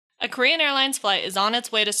A Korean Airlines flight is on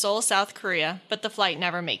its way to Seoul, South Korea, but the flight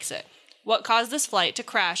never makes it. What caused this flight to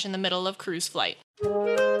crash in the middle of cruise flight?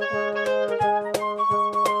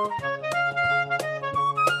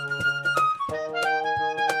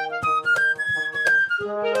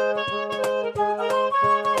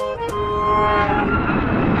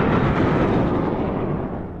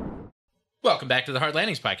 Welcome back to the Hard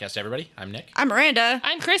Landings podcast, everybody. I'm Nick. I'm Miranda.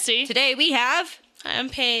 I'm Chrissy. Today we have... I'm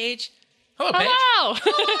Paige. Hello, Paige.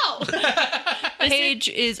 Hello! Paige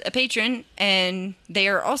is a patron, and they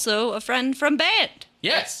are also a friend from band.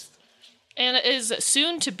 Yes. And is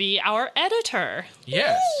soon to be our editor.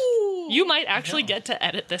 Yes. You might actually get to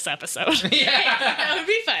edit this episode. That would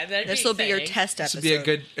be fun. This will be your test This episode.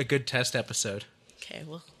 would be a good test episode. Okay,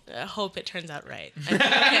 well, I hope it turns out right.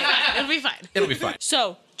 It'll be fine. It'll be fine.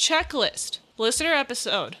 So, checklist. Listener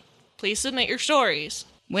episode. Please submit your stories.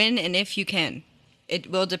 When and if you can. It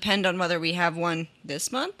will depend on whether we have one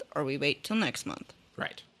this month or we wait till next month.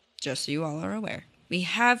 Right. Just so you all are aware. We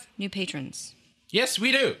have new patrons. Yes,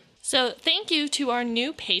 we do. So, thank you to our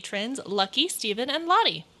new patrons, Lucky, Steven, and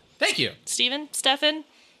Lottie. Thank you. Steven, Stefan,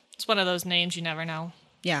 it's one of those names you never know.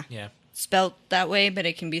 Yeah. Yeah. Spelt that way, but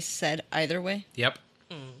it can be said either way. Yep.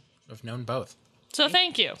 I've known both. So,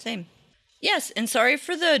 thank you. Same. Yes, and sorry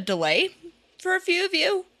for the delay for a few of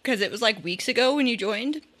you, because it was like weeks ago when you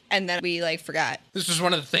joined, and then we forgot. This was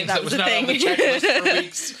one of the things That that was was the not on the thing. checklist for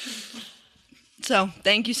weeks. So,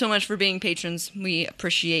 thank you so much for being patrons. We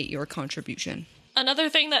appreciate your contribution. Another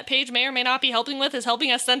thing that Paige may or may not be helping with is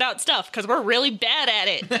helping us send out stuff, because we're really bad at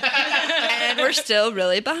it. And we're still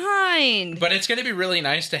really behind. But it's going to be really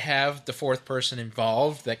nice to have the fourth person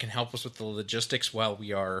involved that can help us with the logistics while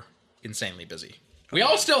we are insanely busy. We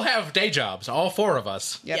all still have day jobs, all four of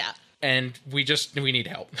us. Yep. Yeah. And we need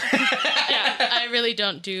help. I really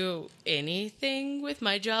don't do anything with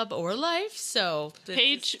my job or life, so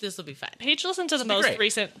Paige- this will be fine. Paige listened to the be most great.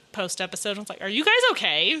 recent post episode and was like, are you guys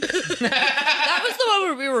okay? That was the one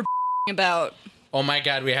where we were about. Oh my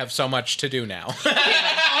god, we have so much to do now. Also,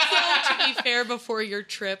 to be fair, before your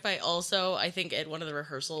trip, I think at one of the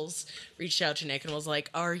rehearsals, reached out to Nick and was like,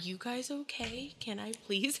 "Are you guys okay? Can I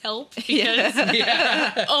please help?" Because,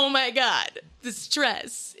 oh my god, the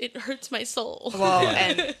stress, it hurts my soul. Well, Yeah.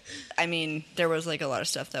 and I mean, there was a lot of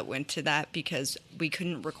stuff that went to that because we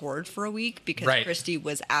couldn't record for a week because Right. Christy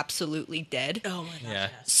was absolutely dead. Oh my god. Yeah.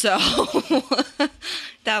 So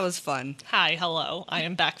that was fun. Hi, hello. I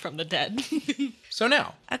am back from the dead. So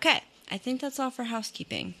now, Okay, I think that's all for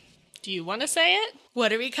housekeeping. Do you want to say it?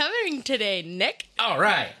 What are we covering today, Nick? all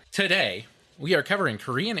right. Today, we are covering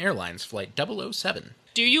Korean Airlines Flight 007.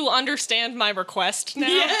 Do you understand my request now?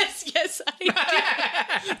 Yes,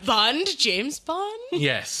 I do. Bond, James Bond.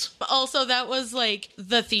 Yes. Also, that was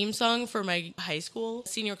the theme song for my high school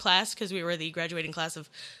senior class because we were the graduating class of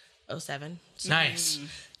 07. Nice.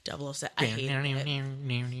 007. I hated it.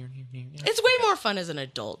 It's way more fun as an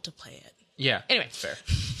adult to play it. Yeah. Anyway. That's fair.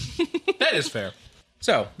 That is fair.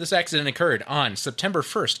 So, this accident occurred on September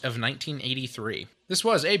 1st of 1983. This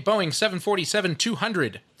was a Boeing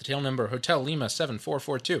 747-200, the tail number Hotel Lima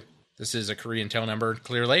 7442. This is a Korean tail number,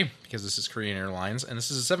 clearly, because this is Korean Airlines, and this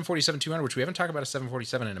is a 747-200, which we haven't talked about a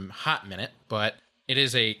 747 in a hot minute, but it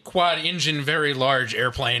is a quad-engine, very large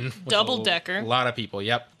airplane. with Double-decker. A lot of people,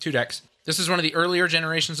 yep, 2 decks. This is one of the earlier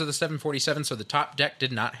generations of the 747, so the top deck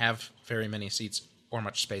did not have very many seats or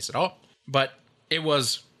much space at all, but it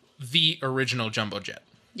was the original jumbo jet.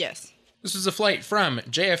 Yes. This is a flight from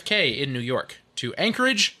JFK in New York to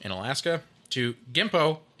Anchorage in Alaska to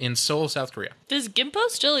Gimpo in Seoul, South Korea. Does Gimpo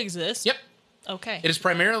still exist? Yep. Okay. It is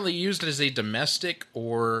primarily used as a domestic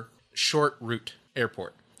or short route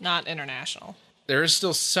airport. Not international. There is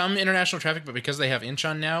still some international traffic, but because they have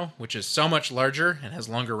Incheon now, which is so much larger and has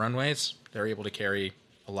longer runways, they're able to carry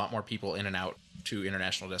a lot more people in and out to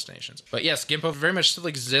international destinations. But yes, Gimpo very much still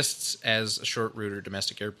exists as a short route or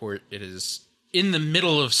domestic airport. It is in the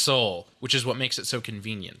middle of Seoul, which is what makes it so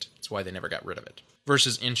convenient. It's why they never got rid of it.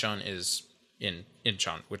 Versus Incheon is in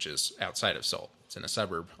Incheon, which is outside of Seoul. It's in a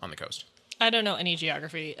suburb on the coast. I don't know any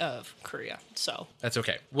geography of Korea, so. That's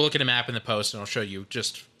okay. We'll look at a map in the post and I'll show you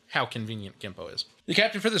just how convenient Gimpo is. The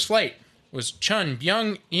captain for this flight was Chun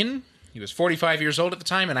Byung-in. He was 45 years old at the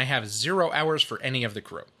time, and I have 0 hours for any of the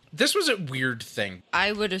crew. This was a weird thing.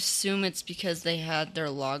 I would assume it's because they had their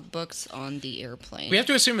logbooks on the airplane. We have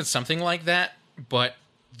to assume it's something like that, but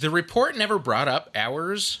the report never brought up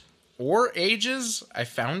hours or ages. I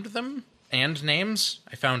found them, and names.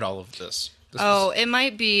 I found all of this. It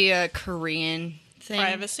might be a Korean thing.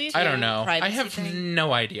 Privacy? I don't know. I Privacy have thing.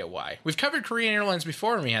 no idea why. We've covered Korean Airlines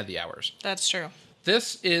before and we had the hours. That's true.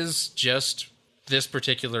 This is just this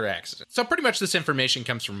particular accident. So pretty much this information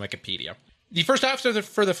comes from Wikipedia. The first officer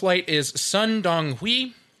for the flight is Sun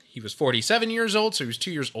Dong-hui. He was 47 years old, so he was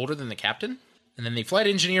 2 years older than the captain. And then the flight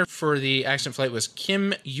engineer for the accident flight was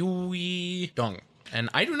Kim Yui-dong. And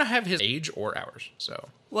I do not have his age or hours, so...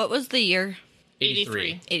 What was the year?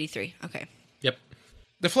 83. 83. Okay. Yep.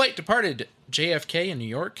 The flight departed JFK in New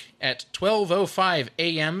York at 12:05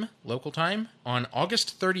 a.m. local time on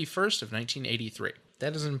August 31st of 1983.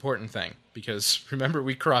 That is an important thing, because remember,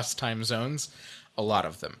 we crossed time zones, a lot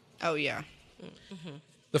of them. Oh, yeah.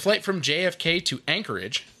 The flight from JFK to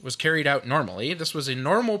Anchorage was carried out normally. This was a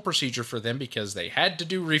normal procedure for them because they had to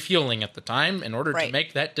do refueling at the time in order to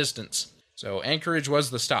make that distance. So Anchorage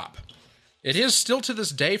was the stop. It is still to this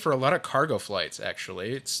day for a lot of cargo flights,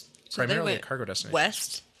 actually. It's primarily a cargo destination.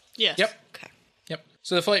 West? Yes. Yep. Okay. Yep.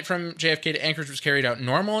 So the flight from JFK to Anchorage was carried out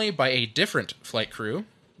normally by a different flight crew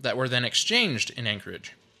that were then exchanged in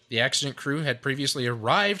Anchorage. The accident crew had previously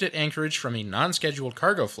arrived at Anchorage from a non-scheduled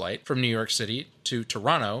cargo flight from New York City to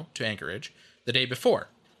Toronto to Anchorage the day before,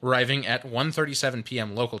 arriving at 1:37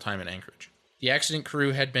 p.m. local time in Anchorage. The accident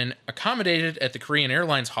crew had been accommodated at the Korean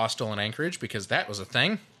Airlines hostel in Anchorage because that was a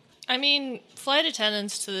thing. I mean, flight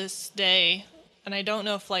attendants to this day, and I don't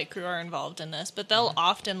know if flight crew are involved in this, but they'll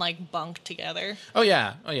often, like, bunk together. Oh,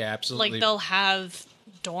 yeah, absolutely. Like, they'll have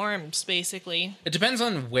dorms, basically. It depends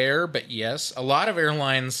on where, but yes. A lot of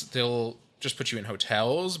airlines, they'll just put you in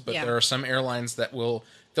hotels, but there are some airlines that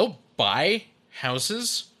they'll buy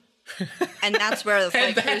houses. And that's where the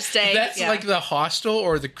flight crew stay. That's like the hostel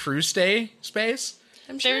or the crew stay space.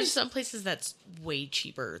 I'm sure there's some places that's way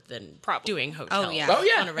cheaper than doing hotels. Oh, yeah.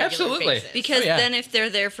 On a regular Absolutely. basis. Because then if they're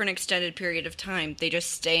there for an extended period of time, they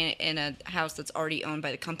just stay in a house that's already owned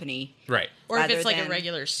by the company. Right. Or if rather it's like a than-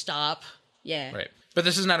 regular stop. Yeah. Right. But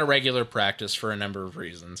this is not a regular practice for a number of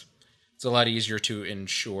reasons. It's a lot easier to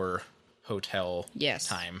ensure hotel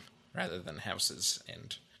time rather than houses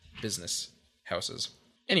and business houses.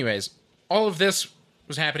 Anyways, all of this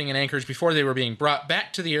was happening in Anchorage before they were being brought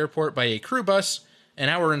back to the airport by a crew bus an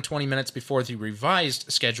hour and 20 minutes before the revised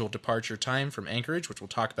scheduled departure time from Anchorage, which we'll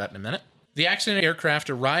talk about in a minute. The accident aircraft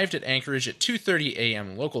arrived at Anchorage at 2:30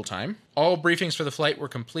 a.m. local time. All briefings for the flight were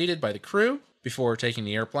completed by the crew before taking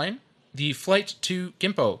the airplane. The flight to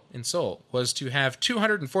Gimpo in Seoul was to have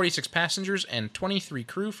 246 passengers and 23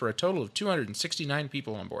 crew for a total of 269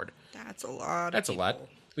 people on board. That's a lot. That's a lot.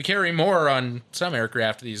 We carry more on some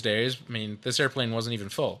aircraft these days. I mean, this airplane wasn't even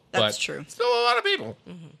full. That's but true. Still a lot of people.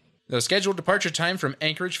 Mm-hmm. The scheduled departure time from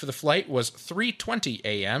Anchorage for the flight was 3:20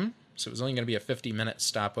 a.m., so it was only going to be a 50-minute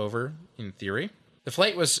stopover in theory. The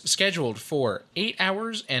flight was scheduled for 8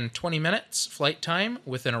 hours and 20 minutes flight time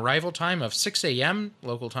with an arrival time of 6 a.m.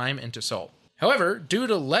 local time into Seoul. However, due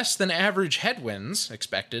to less than average headwinds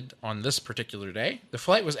expected on this particular day, the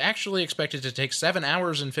flight was actually expected to take 7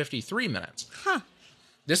 hours and 53 minutes.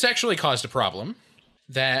 This actually caused a problem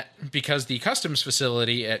that because the customs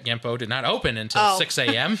facility at Gimpo did not open until 6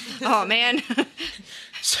 a.m. Oh, man.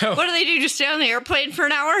 So What do they do? Just stay on the airplane for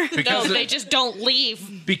an hour? No, they just don't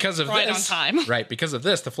leave. because of Right this, on time. Right, because of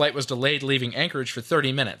this, the flight was delayed leaving Anchorage for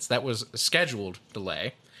 30 minutes. That was a scheduled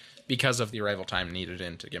delay because of the arrival time needed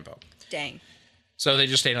into Gimpo. Dang. So they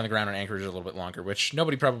just stayed on the ground in Anchorage a little bit longer, which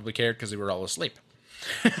nobody probably cared because they were all asleep.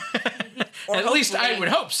 At least I would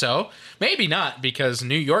hope so. Maybe not, because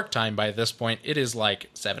New York time by this point, it is like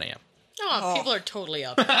 7 a.m. Oh, people are totally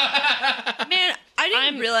up. Man, I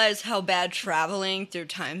didn't realize how bad traveling through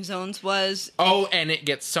time zones was. Oh, and it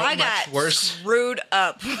gets so I much got worse. screwed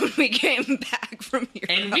up when we came back from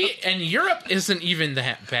Europe. And Europe isn't even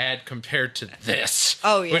that bad compared to this.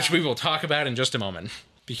 Oh, yeah. Which we will talk about in just a moment.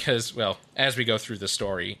 Because, well, as we go through the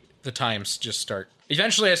story, the times just start.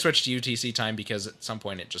 Eventually I switched to UTC time because at some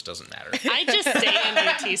point it just doesn't matter. I just stay in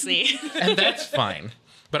UTC. And that's fine.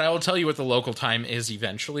 But I will tell you what the local time is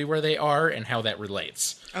eventually where they are and how that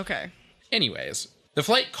relates. Okay. Anyways, the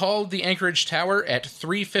flight called the Anchorage Tower at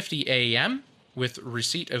 3:50 a.m. with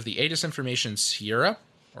receipt of the ATIS Information Sierra,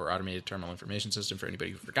 or Automated Terminal Information System for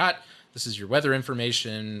anybody who forgot. This is your weather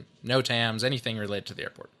information, NOTAMs, anything related to the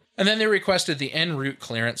airport. And then they requested the en route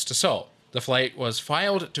clearance to Seoul. The flight was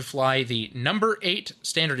filed to fly the number 8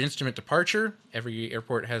 standard instrument departure. Every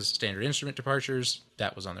airport has standard instrument departures.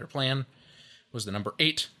 That was on their plan. Was the number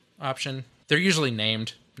 8 option. They're usually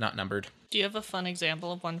named, not numbered. Do you have a fun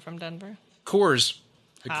example of one from Denver? Coors.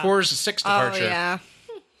 The Coors 6 departure. Oh,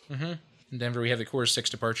 yeah. In Denver, we have the Coors 6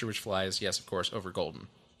 departure, which flies, yes, of course, over Golden.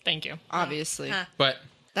 Thank you. Obviously. But,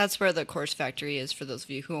 That's where the Coors factory is for those of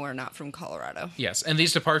you who are not from Colorado. yes, and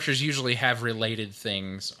these departures usually have related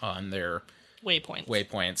things on their Waypoints.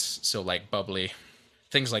 waypoints. So, like bubbly,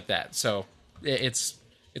 things like that. So, it's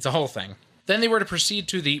a whole thing. Then they were to proceed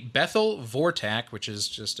to the Bethel Vortac, which is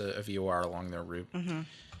just a VOR along their route,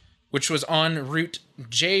 which was on route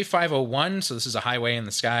J501, so this is a highway in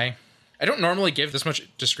the sky. I don't normally give this much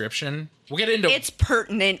description. We'll get into It's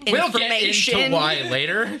pertinent information. We'll get into why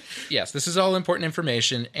later. Yes, this is all important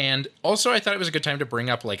information. And also, I thought it was a good time to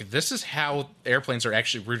bring up, like, this is how airplanes are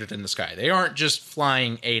actually routed in the sky. They aren't just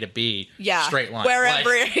flying A to B, straight line.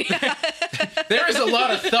 Wherever. There is a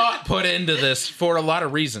lot of thought put into this for a lot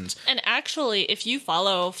of reasons. And actually, if you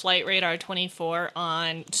follow Flight Radar 24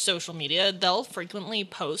 on social media, they'll frequently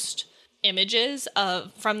post images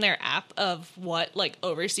from their app of what like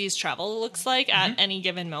overseas travel looks like at any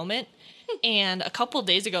given moment. And a couple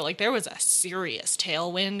days ago, like there was a serious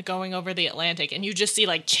tailwind going over the Atlantic, and you just see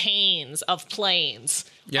like chains of planes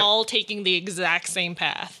all taking the exact same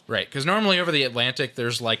path. Right, because normally over the Atlantic,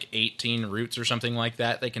 there's like 18 routes or something like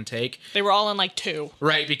that they can take. They were all in like 2.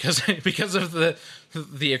 Right, because of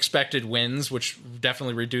the expected winds, which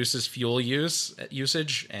definitely reduces fuel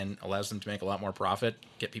usage and allows them to make a lot more profit,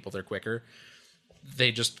 get people there quicker.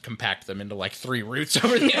 They just compact them into like 3 routes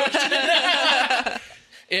over the ocean.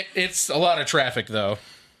 It's a lot of traffic, though.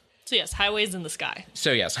 So yes, highways in the sky.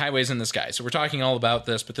 So yes, highways in the sky. So we're talking all about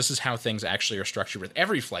this, but this is how things actually are structured with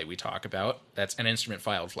every flight we talk about. That's an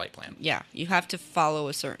instrument-filed flight plan. Yeah, you have to follow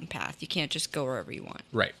a certain path. You can't just go wherever you want.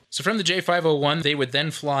 Right. So from the J501, they would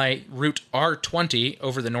then fly route R20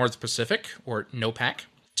 over the North Pacific, or NOPAC,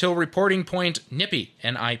 till reporting point NIPPI,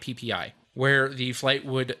 N-I-P-P-I, where the flight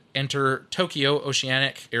would enter Tokyo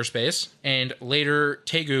Oceanic Airspace and later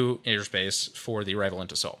Daegu Airspace for the arrival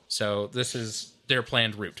into Seoul. So this is their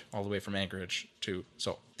planned route all the way from Anchorage to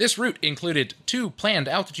Seoul. This route included 2 planned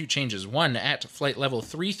altitude changes, one at flight level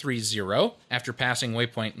 330 after passing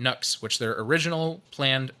waypoint Nux, which their original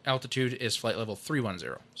planned altitude is flight level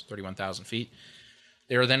 310, so 31,000 feet.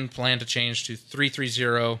 They were then planned to change to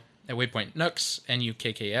 330 at waypoint Nux,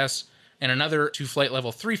 NUKKS, and another to flight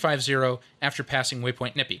level 350 after passing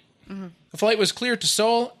waypoint NIPPI. The flight was cleared to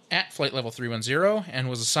Seoul at flight level 310 and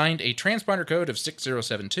was assigned a transponder code of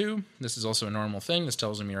 6072. This is also a normal thing. This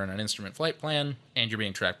tells them you're on an instrument flight plan and you're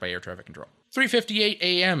being tracked by air traffic control. 3:58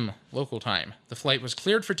 a.m. local time. The flight was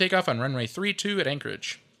cleared for takeoff on runway 32 at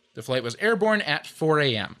Anchorage. The flight was airborne at 4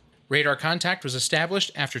 a.m. Radar contact was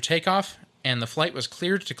established after takeoff, and the flight was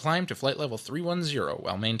cleared to climb to flight level 310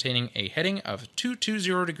 while maintaining a heading of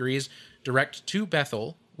 220 degrees direct to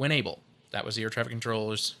Bethel when able. That was the air traffic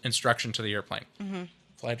controller's instruction to the airplane.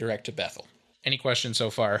 Fly direct to Bethel. Any questions so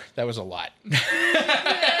far? That was a lot.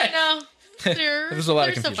 No, That was a lot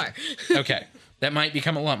of so confusion. far. Okay. That might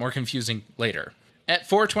become a lot more confusing later. At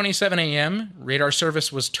 4:27 a.m., radar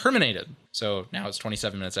service was terminated. So now it's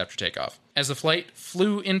 27 minutes after takeoff, as the flight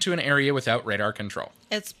flew into an area without radar control.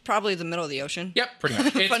 It's probably the middle of the ocean. Yep, pretty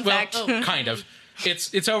much. It's, Fun fact. Kind of.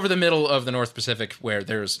 It's over the middle of the North Pacific where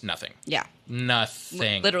there's nothing. Yeah.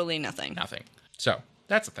 Nothing. Literally nothing. Nothing. So,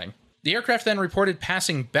 that's the thing. The aircraft then reported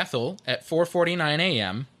passing Bethel at 4:49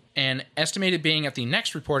 a.m. and estimated being at the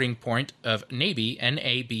next reporting point of Nabie,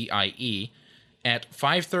 N-A-B-I-E, at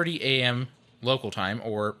 5:30 a.m. local time,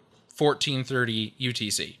 or 14:30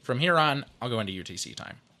 UTC. From here on, I'll go into UTC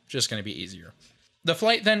time. Just going to be easier. The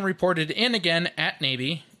flight then reported in again at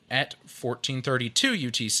Nabie at 14:32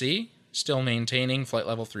 UTC, still maintaining flight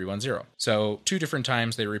level 310. So 2 different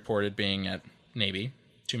times they reported being at Nabie,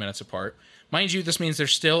 2 minutes apart. Mind you, this means they're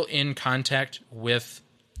still in contact with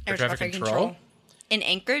air traffic control. In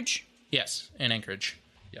Anchorage? Yes, in Anchorage.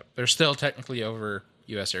 Yep, they're still technically over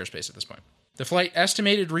U.S. airspace at this point. The flight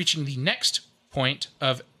estimated reaching the next point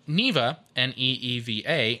of Neva,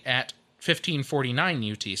 N-E-E-V-A, at 15:49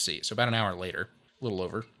 UTC, so about an hour later, a little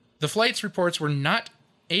over. The flight's reports were not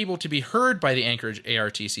able to be heard by the Anchorage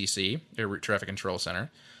ARTCC, Air Route Traffic Control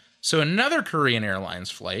Center, so another Korean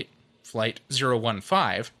Airlines flight, Flight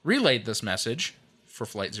 015, relayed this message for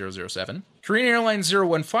Flight 007. Korean Airlines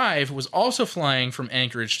 015 was also flying from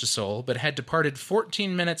Anchorage to Seoul, but had departed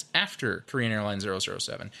 14 minutes after Korean Airlines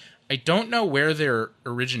 007. I don't know where their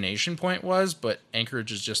origination point was, but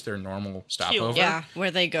Anchorage is just their normal stopover. Yeah,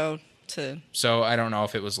 where they go to. So I don't know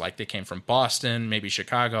if it was like they came from Boston, maybe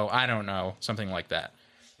Chicago, I don't know, something like that.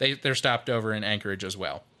 They're stopped over in Anchorage as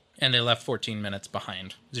well. And they left 14 minutes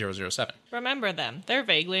behind 007. Remember them. They're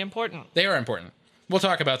vaguely important. They are important. We'll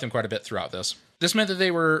talk about them quite a bit throughout this. This meant that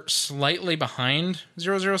they were slightly behind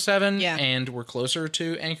 007 and were closer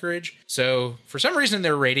to Anchorage. So for some reason,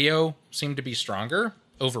 their radio seemed to be stronger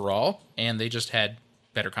overall, and they just had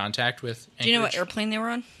better contact with Anchorage. Do you know what airplane they were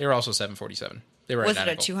on? They were also 747. They were Was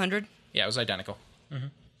identical. it a 200? Yeah, it was identical.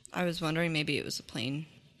 I was wondering maybe it was a plane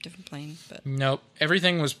different plane, but Nope.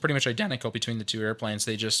 Everything was pretty much identical between the two airplanes.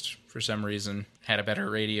 They just, for some reason, had a better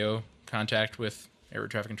radio contact with air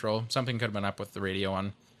traffic control. Something could have been up with the radio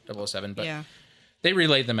on 007, but yeah. they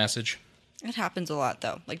relayed the message. It happens a lot,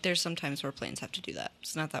 though. Like, there's some times where planes have to do that.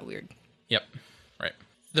 It's not that weird. Yep. Right.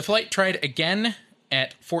 The flight tried again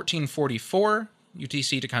at 1444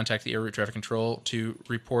 UTC to contact the air route traffic control to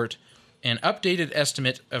report an updated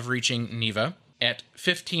estimate of reaching Neva at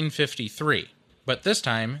 1553. But this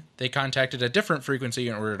time, they contacted a different frequency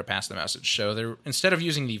in order to pass the message. So instead of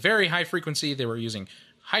using the very high frequency, they were using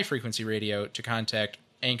high frequency radio to contact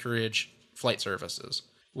Anchorage flight services,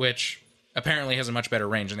 which apparently has a much better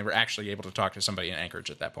range, and they were actually able to talk to somebody in Anchorage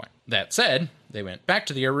at that point. That said, they went back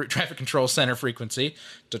to the Air Route Traffic Control Center frequency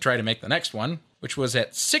to try to make the next one, which was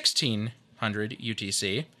at 1600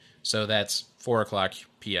 UTC. So that's 4 o'clock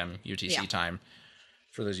p.m. UTC time,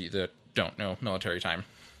 for those of you that don't know military time.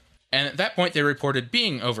 And at that point, they reported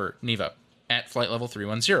being over Neva at flight level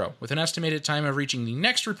 310, with an estimated time of reaching the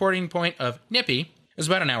next reporting point of Nippy is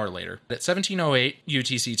about an hour later, at 1708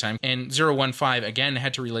 UTC time, and 015 again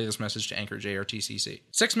had to relay this message to Anchorage ARTCC.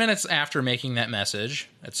 6 minutes after making that message,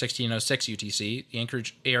 at 1606 UTC, the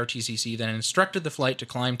Anchorage ARTCC then instructed the flight to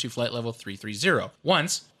climb to flight level 330.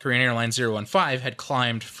 Once, Korean Airlines 015 had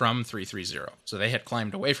climbed from 330. So they had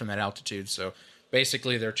climbed away from that altitude, so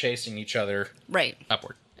basically they're chasing each other Right.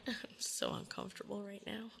 upward. I'm so uncomfortable right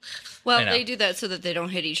now. Well, I know. they do that so that they don't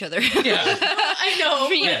hit each other. Yeah. I know,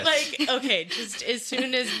 but Yes. like, okay, just as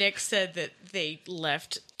soon as Nick said that they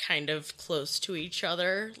left kind of close to each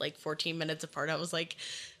other, like 14 minutes apart, I was like,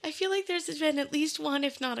 I feel like there's been at least one,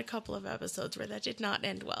 if not a couple of episodes where that did not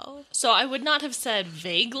end well. So I would not have said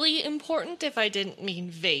vaguely important if I didn't mean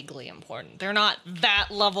vaguely important. They're not that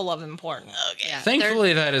level of important. Okay. Yeah,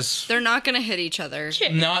 Thankfully, that is they're not going to hit each other.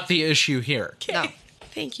 not the issue here. No.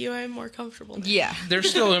 Thank you, I'm more comfortable now. Yeah. They're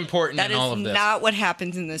still important That in all is of this. not what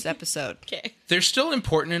happens in this episode. Okay. They're still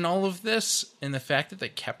important in all of this, and the fact that they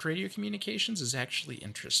kept radio communications is actually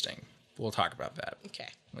interesting. We'll talk about that Okay.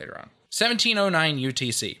 later on. 1709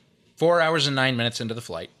 UTC. 4 hours and 9 minutes into the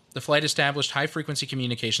flight, the flight established high-frequency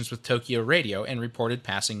communications with Tokyo Radio and reported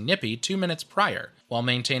passing Nippy 2 minutes prior, while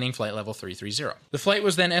maintaining flight level 330. The flight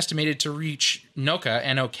was then estimated to reach Noka,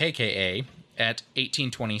 Nokka, at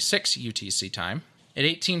 1826 UTC time. At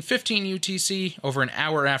 1815 UTC, over an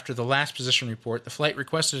hour after the last position report, the flight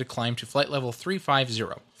requested a climb to flight level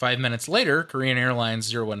 350. 5 minutes later, Korean Airlines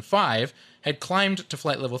 015 had climbed to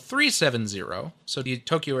flight level 370, so the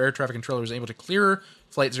Tokyo Air Traffic Controller was able to clear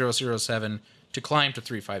Flight 007 to climb to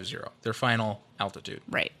 350, their final altitude,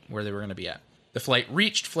 Right. where they were going to be at. The flight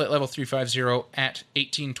reached flight level 350 at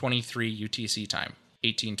 1823 UTC time,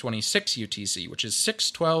 1826 UTC, which is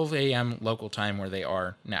 6:12 a.m. local time where they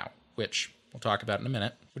are now, which we'll talk about in a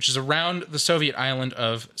minute, which is around the Soviet island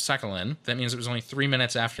of Sakhalin. That means it was only 3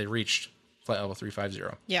 minutes after they reached flight level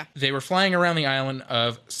 350. Yeah. They were flying around the island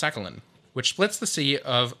of Sakhalin, which splits the Sea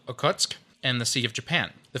of Okhotsk and the Sea of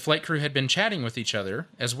Japan. The flight crew had been chatting with each other,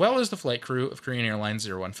 as well as the flight crew of Korean Airlines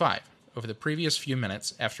 015, over the previous few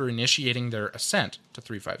minutes after initiating their ascent to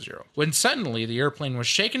 350, when suddenly the airplane was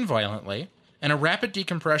shaken violently, and a rapid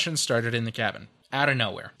decompression started in the cabin. Out of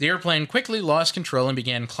nowhere. The airplane quickly lost control and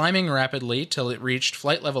began climbing rapidly till it reached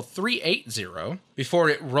flight level 380, before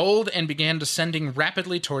it rolled and began descending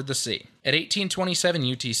rapidly toward the sea. At 1827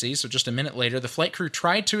 UTC, so just a minute later, the flight crew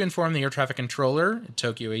tried to inform the air traffic controller at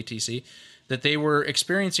Tokyo ATC that they were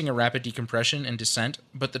experiencing a rapid decompression and descent,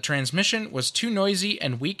 but the transmission was too noisy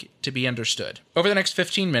and weak to be understood. Over the next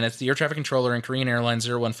 15 minutes, the air traffic controller in Korean Airlines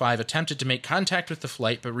 015 attempted to make contact with the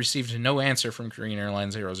flight, but received no answer from Korean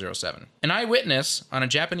Airlines 007. An eyewitness on a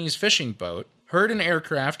Japanese fishing boat heard an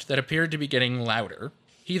aircraft that appeared to be getting louder.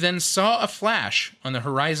 He then saw a flash on the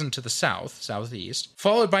horizon to the southeast,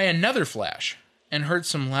 followed by another flash, and heard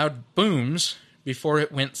some loud booms before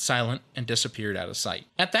it went silent and disappeared out of sight.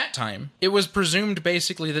 At that time, it was presumed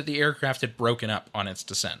basically that the aircraft had broken up on its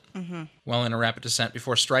descent, while in a rapid descent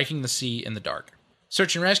before striking the sea in the dark.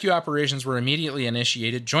 Search and rescue operations were immediately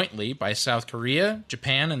initiated jointly by South Korea,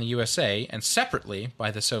 Japan, and the USA, and separately by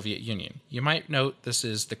the Soviet Union. You might note this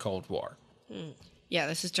is the Cold War. Yeah,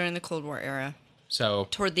 this is during the Cold War era. So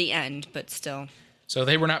Toward the end, but still.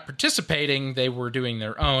 they were not participating, they were doing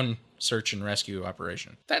their own search and rescue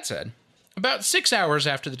operation. That said, about 6 hours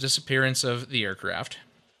after the disappearance of the aircraft,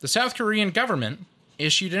 the South Korean government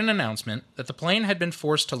issued an announcement that the plane had been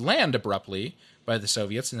forced to land abruptly by the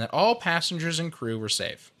Soviets and that all passengers and crew were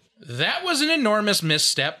safe. That was an enormous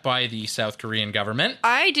misstep by the South Korean government.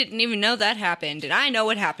 I didn't even know that happened, and I know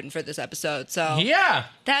what happened for this episode, so Yeah.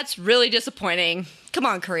 that's really disappointing. Come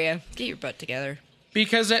on, Korea. Get your butt together.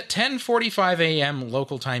 Because at 10:45 a.m.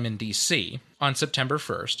 local time in D.C. on September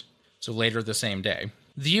 1st, so later the same day,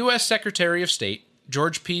 the U.S. Secretary of State,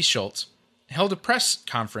 George P. Shultz, held a press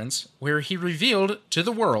conference where he revealed to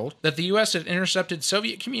the world that the U.S. had intercepted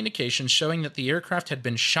Soviet communications showing that the aircraft had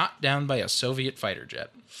been shot down by a Soviet fighter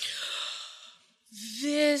jet.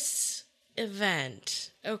 This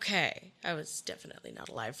event. Okay. I was definitely not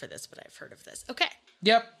alive for this, but I've heard of this. Okay.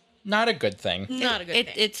 Yep, not a good thing. Not a good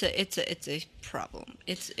thing. It's a problem.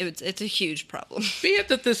 It's a huge problem. Be it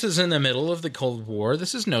that this is in the middle of the Cold War,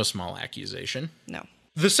 this is no small accusation. No.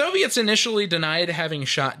 The Soviets initially denied having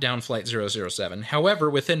shot down Flight 007. However,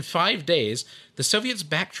 within 5 days, the Soviets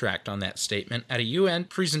backtracked on that statement at a UN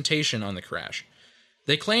presentation on the crash.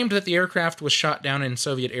 They claimed that the aircraft was shot down in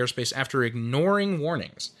Soviet airspace after ignoring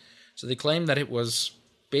warnings. So they claimed that it was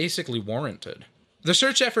basically warranted. The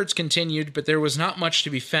search efforts continued, but there was not much to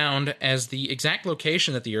be found as the exact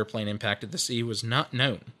location that the airplane impacted the sea was not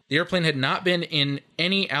known. The airplane had not been in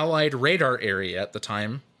any Allied radar area at the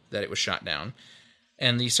time that it was shot down,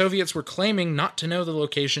 and the Soviets were claiming not to know the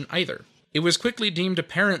location either. It was quickly deemed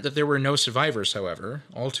apparent that there were no survivors, however.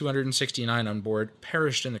 All 269 on board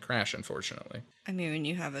perished in the crash, unfortunately. I mean, when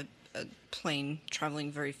you have a plane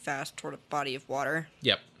traveling very fast toward a body of water,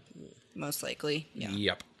 Yep. most likely. Yeah.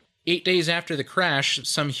 Yep. 8 days after the crash,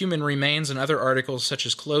 some human remains and other articles such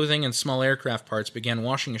as clothing and small aircraft parts began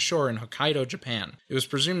washing ashore in Hokkaido, Japan. It was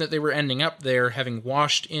presumed that they were ending up there having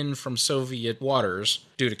washed in from Soviet waters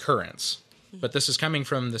due to currents. But this is coming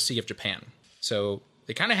from the Sea of Japan. So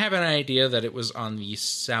they kind of have an idea that it was on the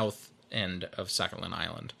south end of Sakhalin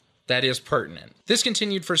Island. That is pertinent. This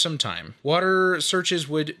continued for some time. Water searches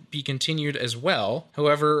would be continued as well,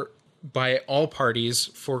 however, by all parties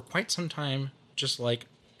for quite some time, just like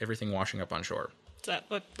everything washing up on shore. Is that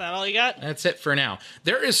all you got? That's it for now.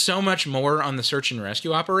 There is so much more on the search and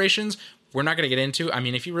rescue operations we're not going to get into. I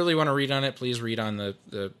mean, if you really want to read on it, please read on the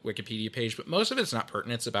Wikipedia page. But most of it's not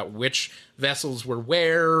pertinent. It's about which vessels were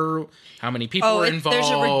where, how many people were involved. There's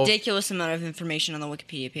a ridiculous amount of information on the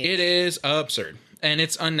Wikipedia page. It is absurd. And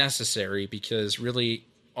it's unnecessary because really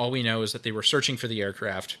all we know is that they were searching for the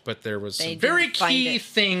aircraft, but there was some very key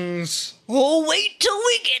things. Oh, wait till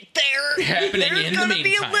we get there. Happening in the meantime. There's going to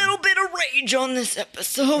be a little bit of rage on this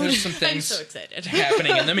episode. There's some things I'm so excited.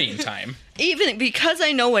 happening in the meantime. Even because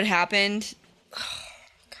I know what happened. Oh,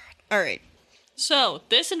 God. All right. So,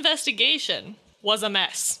 this investigation was a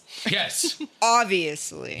mess. Yes.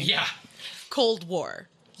 Obviously. Yeah. Cold War.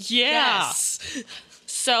 Yeah. Yes.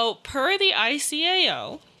 So, per the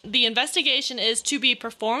ICAO, the investigation is to be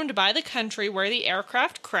performed by the country where the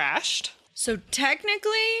aircraft crashed. So technically,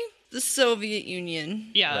 the Soviet Union.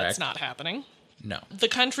 Yeah, Correct. that's not happening. No. The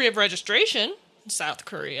country of registration, South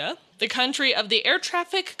Korea. The country of the air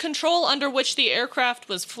traffic control under which the aircraft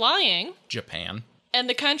was flying. Japan. And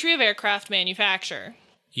the country of aircraft manufacture.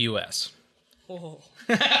 U.S. Oh.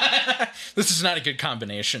 This is not a good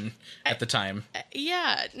combination at the time.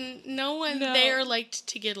 Yeah, no one there liked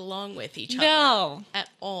to get along with each other. No. At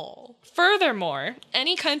all. Furthermore,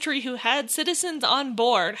 any country who had citizens on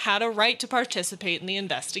board had a right to participate in the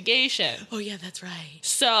investigation. Oh, yeah, that's right.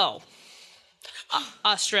 So,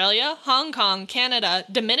 Australia, Hong Kong, Canada,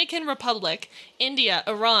 Dominican Republic, India,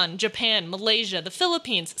 Iran, Japan, Malaysia, the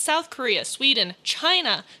Philippines, South Korea, Sweden,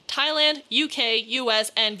 China, Thailand, UK,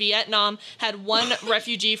 US, and Vietnam had one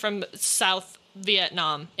refugee from South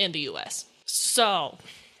Vietnam in the US. So,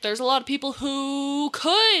 there's a lot of people who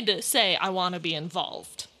could say, I want to be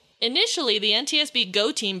involved. Initially, the NTSB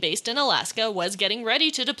GO team based in Alaska was getting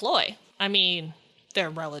ready to deploy. I mean,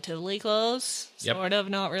 they're relatively close. Yep. Sort of,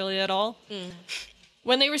 not really at all.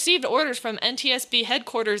 When they received orders from NTSB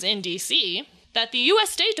headquarters in D.C. that the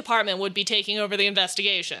U.S. State Department would be taking over the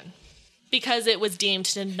investigation because it was deemed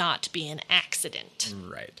to not be an accident.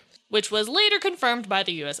 Right. Which was later confirmed by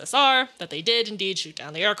the USSR that they did indeed shoot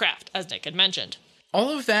down the aircraft, as Nick had mentioned. All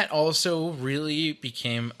of that also really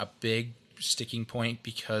became a big sticking point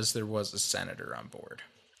because there was a senator on board.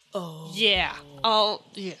 Oh. Yeah. Oh,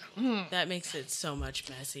 yeah. That makes it so much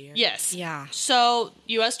messier. Yes. Yeah. So,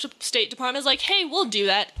 U.S. State Department is like, hey, we'll do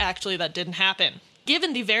that. Actually, that didn't happen.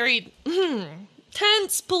 Given the very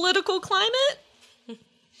tense political climate,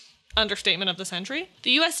 understatement of the century,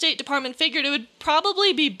 the U.S. State Department figured it would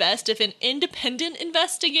probably be best if an independent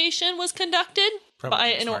investigation was conducted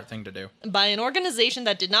Probably a smart thing to do. by an organization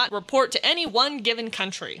that did not report to any one given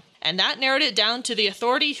country. And that narrowed it down to the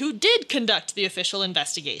authority who did conduct the official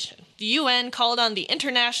investigation. The UN called on the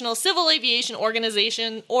International Civil Aviation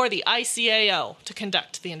Organization, or the ICAO, to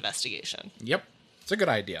conduct the investigation. Yep. It's a good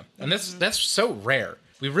idea. And that's so rare.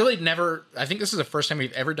 We really never, I think this is the first time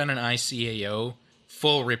we've ever done an ICAO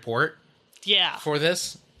full report. Yeah. for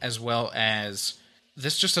this, as well as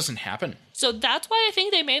this just doesn't happen. So that's why I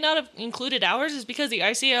think they may not have included ours, is because the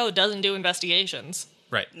ICAO doesn't do investigations.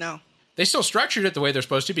 Right. No. They still structured it the way they're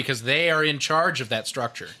supposed to because they are in charge of that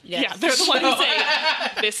structure. Yes. Yeah, they're the ones who say,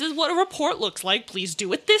 this is what a report looks like, please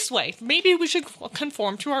do it this way. Maybe we should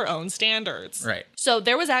conform to our own standards. Right. So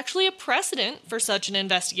there was actually a precedent for such an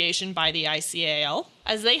investigation by the ICAO,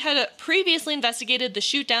 as they had previously investigated the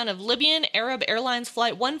shoot-down of Libyan Arab Airlines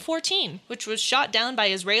Flight 114, which was shot down by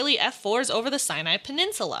Israeli F-4s over the Sinai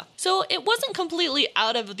Peninsula. So it wasn't completely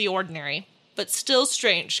out of the ordinary, but still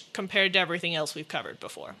strange compared to everything else we've covered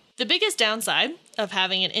before. The biggest downside of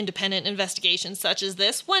having an independent investigation such as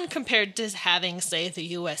this, when compared to having, say, the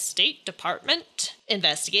U.S. State Department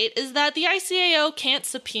investigate, is that the ICAO can't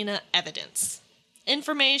subpoena evidence.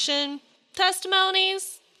 Information,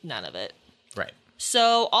 testimonies, none of it. Right.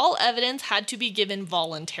 So all evidence had to be given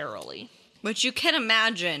voluntarily, Which you can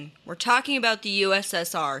imagine. We're talking about the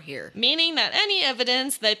USSR here. meaning that any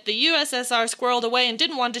evidence that the USSR squirreled away and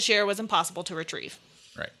didn't want to share was impossible to retrieve.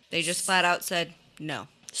 Right. They just flat out said no.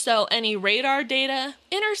 So any radar data,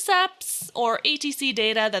 intercepts, or ATC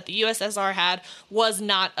data that the USSR had was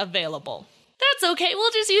not available. That's okay,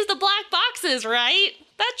 we'll just use the black boxes, right?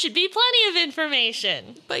 That should be plenty of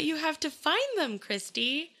information. But you have to find them,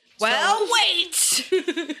 Christy. Well, wait!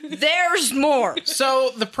 There's more.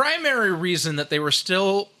 So the primary reason that they were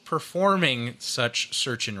still performing such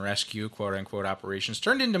search and rescue, quote-unquote, operations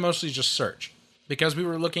turned into mostly just search. Because we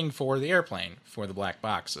were looking for the airplane, for the black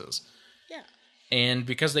boxes. Yeah. And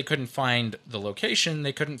because they couldn't find the location,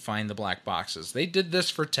 they couldn't find the black boxes. They did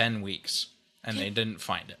this for 10 weeks, and they didn't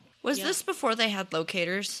find it. Was this before they had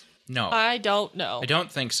locators? No, I don't know. I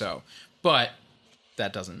don't think so. But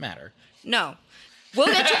that doesn't matter. No. We'll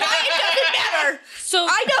get to why it doesn't matter. So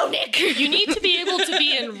I know, Nick. you need to be able to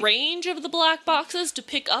be in range of the black boxes to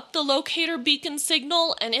pick up the locator beacon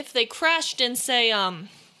signal, and if they crashed in, say,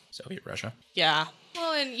 Soviet Russia. yeah.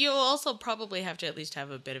 Well, and you'll also probably have to at least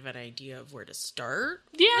have a bit of an idea of where to start.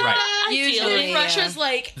 Yeah, Right. ideally. Usually, If Russia's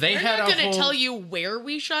like, They we're had not a going to whole- tell you where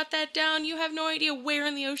we shot that down. You have no idea where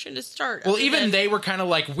in the ocean to start. Well, other even than- they were kind of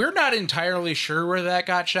like, we're not entirely sure where that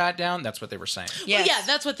got shot down. That's what they were saying. Yes. Well, yeah,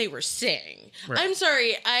 that's what they were saying. Right. I'm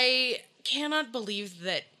sorry, I cannot believe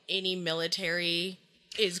that any military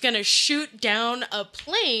is going to shoot down a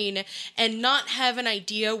plane and not have an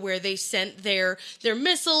idea where they sent their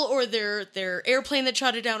missile or their airplane that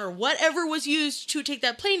shot it down or whatever was used to take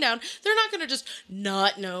that plane down. They're not going to just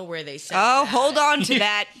not know where they sent Oh, that. hold on to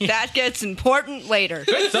that. That gets important later.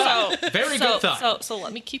 Good thought. Very good thought. So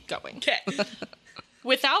let me keep going. Okay.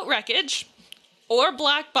 Without wreckage or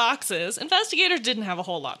black boxes, investigators didn't have a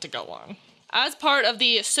whole lot to go on. As part of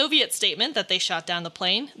the Soviet statement that they shot down the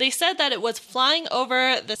plane, they said that it was flying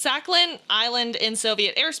over the Sakhalin Island in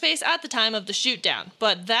Soviet airspace at the time of the shoot-down,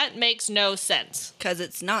 but that makes no sense. Because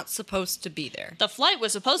it's not supposed to be there. The flight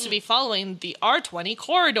was supposed to be following the R-20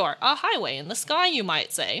 corridor, a highway in the sky, you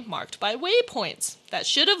might say, marked by waypoints that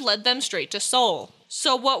should have led them straight to Seoul.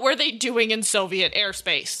 So what were they doing in Soviet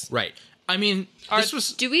airspace? Right. I mean, this was...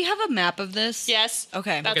 Do we have a map of this? Yes.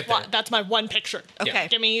 Okay. That's get there. that's my one picture. Okay.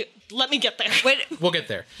 Let me get there. Wait, We'll get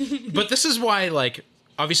there. But this is why, like,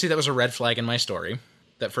 obviously that was a red flag in my story.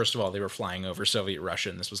 That, first of all, they were flying over Soviet Russia,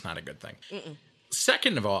 and this was not a good thing.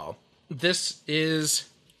 Second of all, this is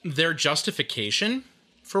their justification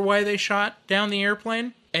for why they shot down the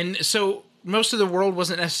airplane. And so most of the world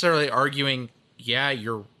wasn't necessarily arguing, yeah,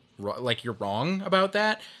 you're wrong about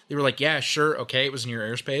that. They were like, yeah, sure, okay, it was in your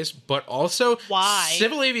airspace, but also Why?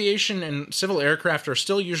 civil aviation and civil aircraft are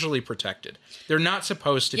still usually protected. They're not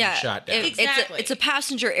supposed to yeah. be shot down. Exactly. It's a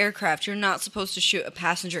passenger aircraft. You're not supposed to shoot a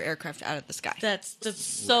passenger aircraft out of the sky. That's the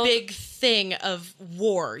So- big thing of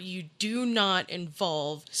war. You do not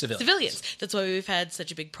involve Civilians. That's why we've had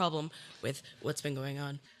such a big problem with what's been going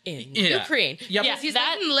on in Yeah. Ukraine. Yep. Yes, he's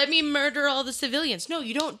that- like, let me murder all the civilians. No,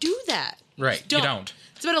 you don't do that. Right, you don't.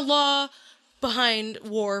 It's been a law behind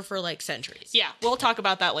war for like centuries. Yeah, we'll talk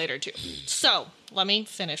about that later too. So, let me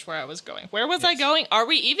finish where I was going. Where was I going? Are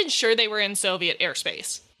we even sure they were in Soviet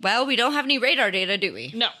airspace? Well, we don't have any radar data, do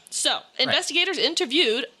we? No. So, investigators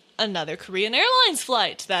interviewed another Korean Airlines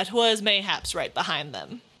flight that was mayhaps right behind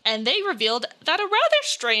them. And they revealed that a rather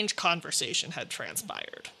strange conversation had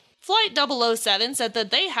transpired. Flight 007 said that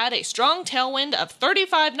they had a strong tailwind of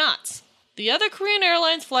 35 knots. The other Korean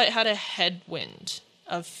Airlines flight had a headwind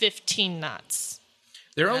of 15 knots.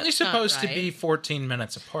 They're only That's not supposed to right. be 14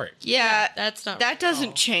 minutes apart. Yeah, That's not That right at doesn't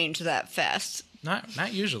all. change that fast.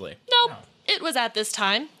 Not usually. Nope. It was at this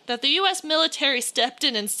time that the U.S. military stepped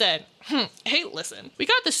in and said, hey, listen, we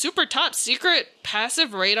got the super top secret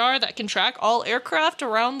passive radar that can track all aircraft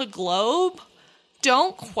around the globe.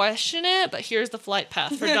 Don't question it, but here's the flight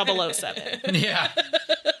path for 007. Yeah.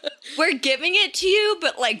 We're giving it to you,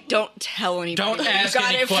 but like, don't tell anybody. Don't where you ask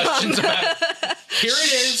got any it from. questions about it. Here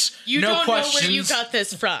it is. You no don't questions. know where you got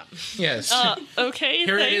this from. Yes. Okay,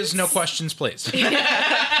 Here thanks. it is. No questions, please.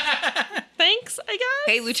 Thanks, I guess.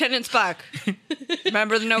 Hey, Lieutenant Spock.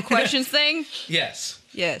 Remember the no questions thing? Yes.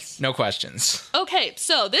 Yes. No questions. Okay,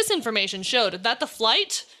 so this information showed that the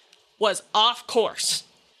flight was off course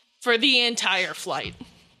for the entire flight.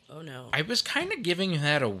 Oh no. I was kind of giving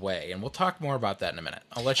that away, and we'll talk more about that in a minute.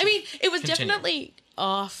 I'll let you. I mean, it was continue. definitely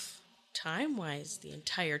off time-wise the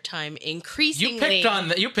entire time, increasingly.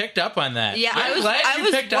 You picked up on that. Yeah, I'm I was, glad I you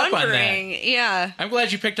was picked up on that. wondering. Yeah. I'm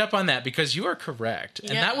glad you picked up on that because you are correct,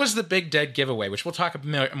 and Yeah. that was the big dead giveaway, which we'll talk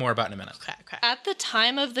more about in a minute. Okay. At the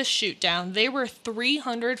time of the shoot down, they were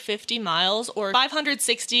 350 miles or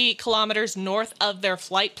 560 kilometers north of their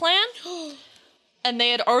flight plan. And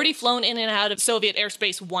they had already flown in and out of Soviet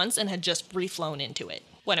airspace once and had just reflown into it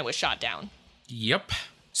when it was shot down. Yep.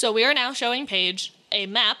 So we are now showing Paige a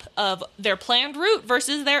map of their planned route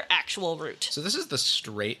versus their actual route. So this is the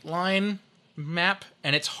straight line map,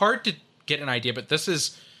 and it's hard to get an idea, but this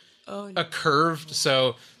is a curved,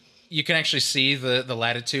 so you can actually see the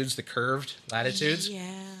latitudes, the curved latitudes. Yeah.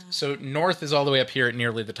 So north is all the way up here at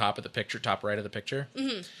nearly the top of the picture, top right of the picture.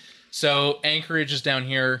 Mm-hmm. So Anchorage is down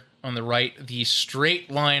here on the right. The straight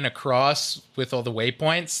line across with all the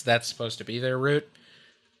waypoints, that's supposed to be their route.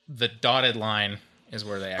 The dotted line is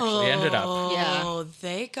where they actually ended up. Yeah. Oh,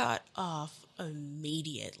 they got off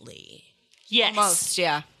immediately. Yes. Almost,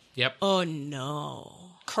 yeah. Yep. Oh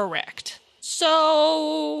no. Correct.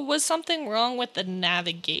 So, was something wrong with the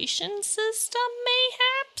navigation system,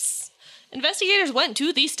 mayhaps? Investigators went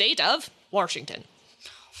to the state of Washington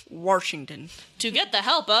Washington. to get the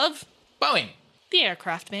help of Boeing. the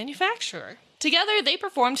aircraft manufacturer. Together, they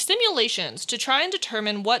performed simulations to try and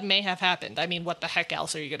determine what may have happened. I mean, what the heck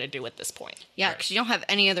else are you going to do at this point? Yeah, because you don't have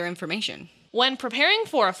any other information. When preparing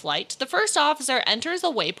for a flight, the first officer enters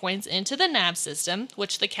the waypoints into the nav system,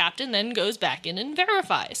 which the captain then goes back in and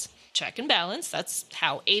verifies. Check and balance, that's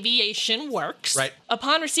how aviation works. Right.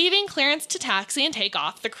 Upon receiving clearance to taxi and take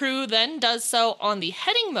off, the crew then does so on the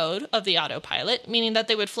heading mode of the autopilot, meaning that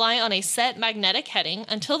they would fly on a set magnetic heading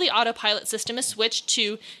until the autopilot system is switched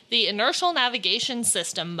to the inertial navigation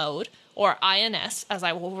system mode, or INS, as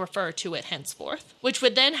I will refer to it henceforth, which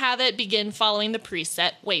would then have it begin following the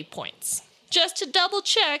preset waypoints. Just to double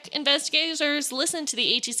check, investigators listened to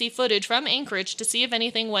the ATC footage from Anchorage to see if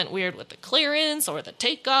anything went weird with the clearance or the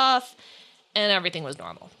takeoff, and everything was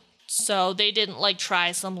normal. So they didn't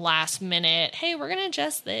try some last minute, hey, we're gonna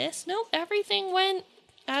adjust this. Nope, everything went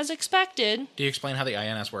as expected. Do you explain how the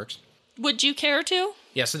INS works? Would you care to?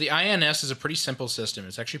 Yeah, so the INS is a pretty simple system.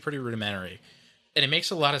 It's actually pretty rudimentary. And it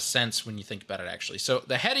makes a lot of sense when you think about it, actually. So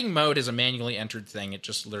the heading mode is a manually entered thing. It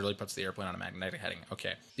just literally puts the airplane on a magnetic heading.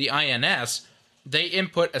 Okay. The INS, they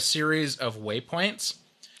input a series of waypoints.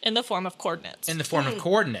 In the form of coordinates. In the form of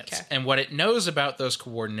coordinates. Okay. And what it knows about those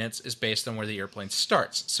coordinates is based on where the airplane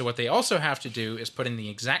starts. So what they also have to do is put in the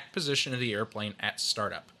exact position of the airplane at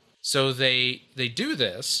startup. So they do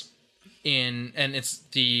this and it's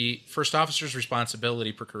the first officer's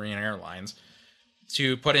responsibility per Korean Airlines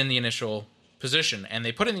to put in the initial position, and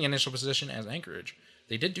they put in the initial position as Anchorage.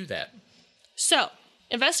 They did do that. So,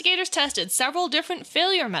 investigators tested several different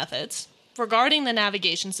failure methods regarding the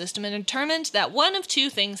navigation system and determined that one of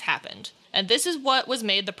two things happened. And this is what was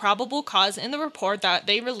made the probable cause in the report that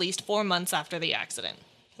they released 4 months after the accident.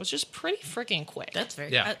 Which is pretty freaking quick. That's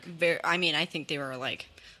very Yeah. I think they were like,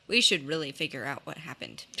 we should really figure out what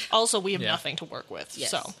happened. Also, we have Yeah. nothing to work with.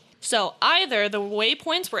 Yes. So either the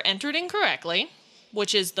waypoints were entered incorrectly,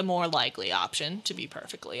 which is the more likely option, to be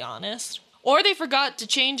perfectly honest, or they forgot to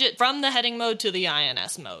change it from the heading mode to the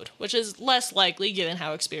INS mode, which is less likely given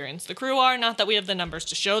how experienced the crew are. Not that we have the numbers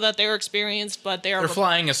to show that they're experienced, but they are. They're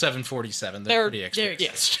flying a 747. They're pretty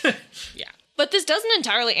experienced. Yeah. But this doesn't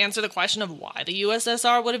entirely answer the question of why the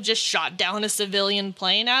USSR would have just shot down a civilian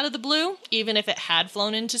plane out of the blue, even if it had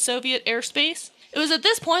flown into Soviet airspace. It was at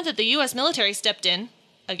this point that the US military stepped in,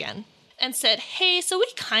 again, and said, hey, so we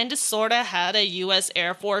kind of sort of had a US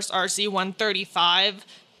Air Force RC-135,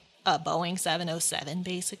 a Boeing 707,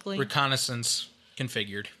 basically, Reconnaissance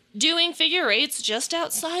configured. doing figure eights just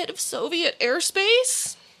outside of Soviet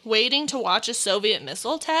airspace, waiting to watch a Soviet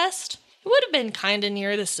missile test. It would have been kind of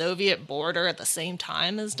near the Soviet border at the same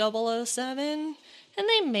time as 007, and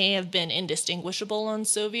they may have been indistinguishable on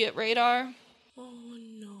Soviet radar.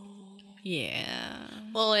 Yeah.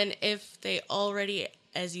 Well, and if they already,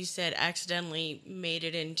 as you said, accidentally made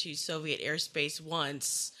it into Soviet airspace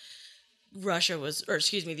once, the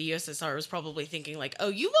USSR was probably thinking like, oh,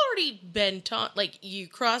 you've already been you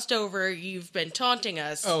crossed over, you've been taunting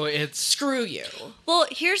us. Oh, it's Screw you. Well,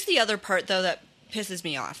 here's the other part, though, that pisses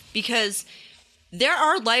me off. Because there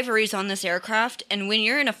are liveries on this aircraft, and when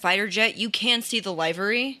you're in a fighter jet, you can see the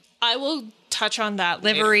livery. I will touch on that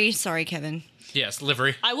later. Livery. Sorry, Kevin. yes,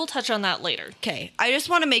 livery. I will touch on that later. Okay. I just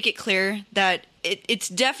want to make it clear that it's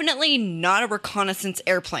definitely not a reconnaissance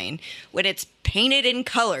airplane when it's painted in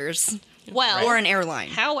colors. Well, Or an airline.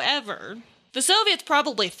 however, the Soviets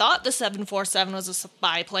probably thought the 747 was a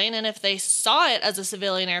spy plane, and if they saw it as a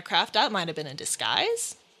civilian aircraft, that might have been in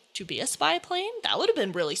disguise to be a spy plane. That would have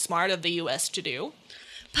been really smart of the U.S. to do.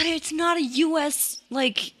 But it's not a U.S.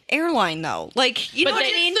 airline though. You know what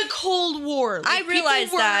I mean? It's the Cold War. I realize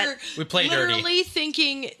people that. were We play dirty. literally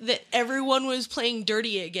thinking that everyone was playing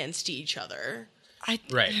dirty against each other.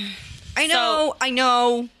 Right. I know.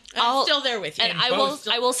 I'm still there with you. And I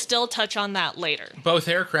will still touch on that later. Both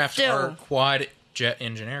aircraft Still. are quad jet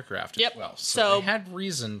engine aircraft Yep. as well. So- they had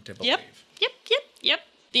reason to believe. Yep.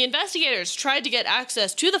 The investigators tried to get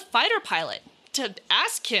access to the fighter pilot to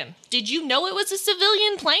ask him, did you know it was a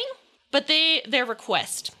civilian plane? But their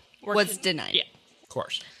request Was denied. Yeah. Of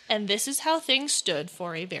course. And this is how things stood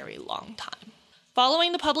for a very long time.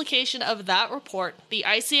 Following the publication of that report, the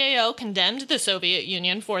ICAO condemned the Soviet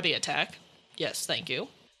Union for the attack. Yes, thank you.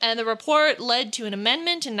 And the report led to an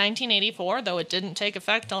amendment in 1984, though it didn't take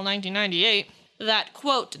effect till 1998, that,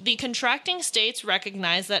 quote, the contracting states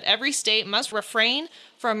recognize that every state must refrain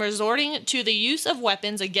from resorting to the use of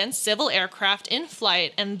weapons against civil aircraft in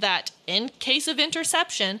flight, and that, in case of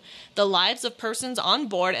interception, the lives of persons on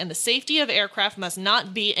board and the safety of aircraft must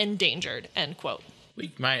not be endangered, end quote.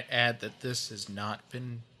 We might add that this has not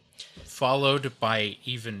been followed by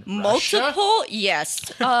even Russia, Multiple? Yes.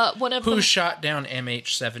 One of who them shot down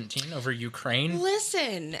MH17 over Ukraine.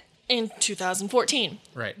 Listen, in 2014.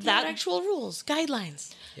 Right. that actual rules,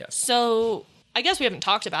 guidelines. Yes. So I guess we haven't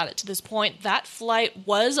talked about it to this point. That flight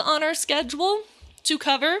was on our schedule to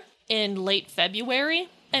cover in late February,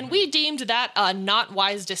 and we deemed that a not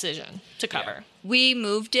wise decision to cover. We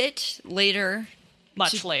moved it later.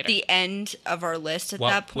 Much to later. The end of our list at Well,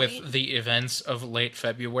 that point. with the events of late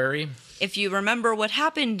February, If you remember what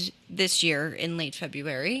happened this year in late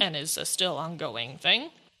February. And is a still ongoing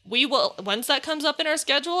thing. We will, once that comes up in our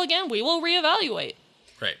schedule again, we will reevaluate.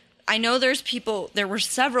 right. I know there were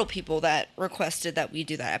several people that requested that we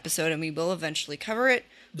do that episode, and we will eventually cover it.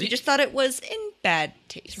 We just thought it was in bad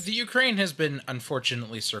taste. The Ukraine has been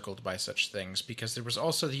unfortunately circled by such things because there was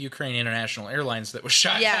also the Ukraine International Airlines that was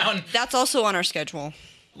shot Yeah, down. that's also on our schedule.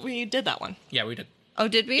 We did that one. Yeah, we did. Oh,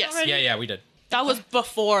 did we Yes. already? Yeah, we did. That was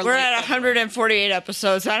before. We're late at February. 148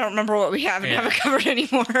 episodes. I don't remember what we have and Yeah. haven't covered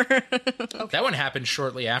anymore. That one happened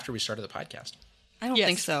shortly after we started the podcast. I don't Yes.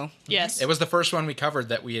 think so. Yes. It was the first one we covered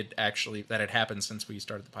that had happened since we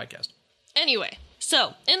started the podcast. Anyway,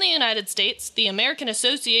 so in the United States, the American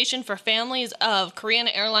Association for Families of Korean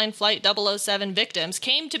Airline Flight 007 victims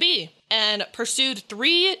came to be and pursued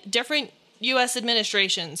 3 different U.S.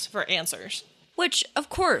 administrations for answers. Which, of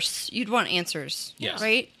course, you'd want answers. Yes.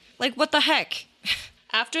 Right? Like, what the heck?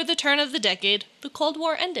 After the turn of the decade, the Cold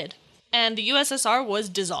War ended, and the USSR was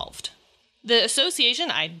dissolved. The association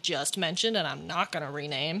I just mentioned, and I'm not going to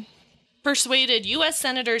rename, persuaded U.S.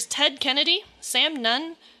 Senators Ted Kennedy, Sam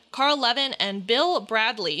Nunn, Carl Levin, and Bill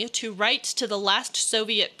Bradley to write to the last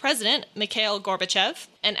Soviet president, Mikhail Gorbachev,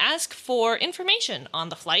 and ask for information on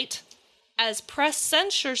the flight. As press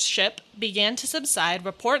censorship began to subside,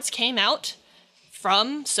 reports came out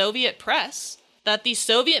from Soviet press that the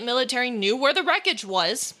Soviet military knew where the wreckage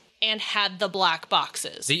was and had the black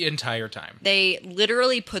boxes. The entire time. They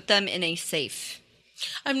literally put them in a safe.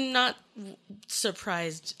 I'm not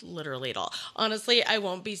surprised literally at all. Honestly, I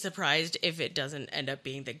won't be surprised if it doesn't end up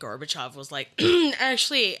being that Gorbachev was like,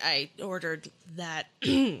 actually, I ordered that.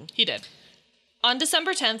 He did. On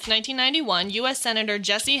December 10th, 1991, U.S. Senator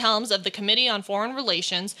Jesse Helms of the Committee on Foreign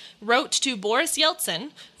Relations wrote to Boris Yeltsin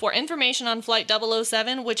for information on Flight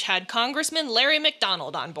 007, which had Congressman Larry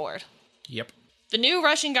McDonald on board. Yep. The new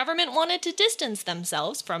Russian government wanted to distance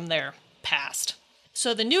themselves from their past.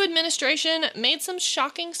 So the new administration made some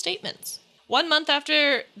shocking statements. 1 month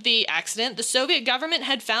after the accident, the Soviet government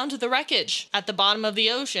had found the wreckage at the bottom of the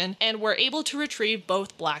ocean and were able to retrieve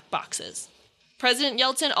both black boxes. President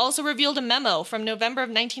Yeltsin also revealed a memo from November of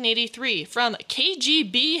 1983 from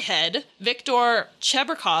KGB head Viktor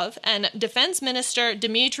Chebrikov and Defense Minister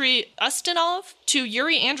Dmitry Ustinov to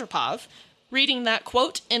Yuri Andropov, reading that,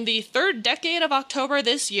 quote, in the third decade of October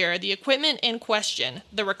this year, the equipment in question,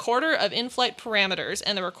 the recorder of in-flight parameters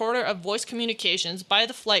and the recorder of voice communications by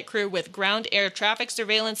the flight crew with ground air traffic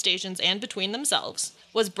surveillance stations and between themselves,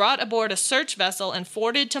 was brought aboard a search vessel and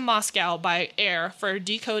forwarded to Moscow by air for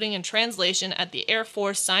decoding and translation at the Air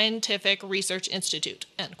Force Scientific Research Institute,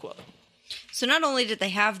 end quote. So not only did they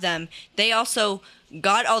have them, they also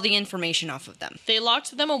got all the information off of them. They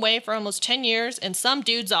locked them away for almost 10 years in some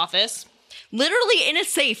dude's office. Literally in a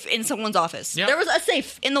safe in someone's office. Yep. There was a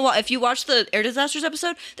safe in the wall. If you watch the Air Disasters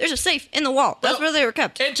episode, there's a safe in the wall. That's where they were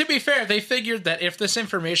kept. And to be fair, they figured that if this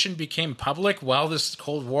information became public while this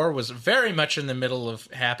Cold War was very much in the middle of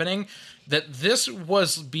happening, that this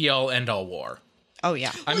was be-all, end-all war. Oh,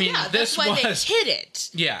 yeah. I mean, yeah, this that's why was... they hid it.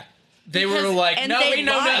 Yeah. They were Because- like, and no, they we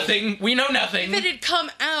know lied. nothing. We know nothing. If it had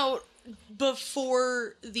come out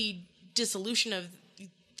before the dissolution of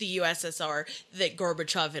the USSR that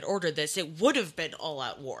Gorbachev had ordered this, it would have been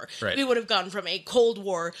all-out war. Right. We would have gone from a Cold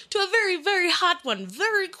War to a very, very hot one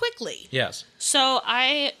very quickly. Yes. So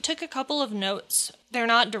I took a couple of notes. They're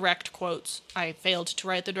not direct quotes. I failed to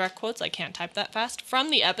write the direct quotes. I can't type that fast. From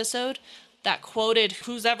the episode that quoted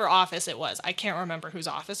whosever office it was. I can't remember whose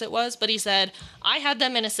office it was, but he said, I had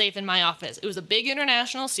them in a safe in my office. It was a big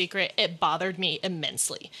international secret. It bothered me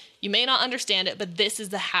immensely. You may not understand it, but this is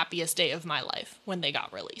the happiest day of my life when they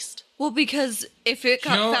got released. Well, because if it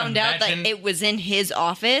got Can you found out that imagine- it was in his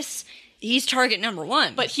office, he's target number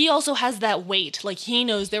one. But he also has that weight. Like, he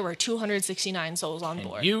knows there were 269 souls on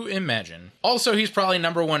board. You imagine. Also, he's probably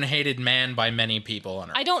number one hated man by many people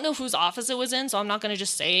on Earth. I don't know whose office it was in, so I'm not going to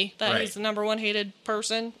just say that Right. he's the number one hated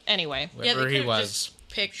person. Anyway. Wherever they he could've was. just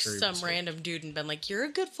picked sure he some was random dude and been like, you're a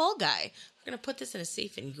good fall guy. We're going to put this in a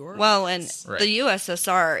safe in your Well, and office." Right. the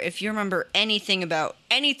USSR, if you remember anything about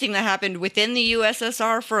anything that happened within the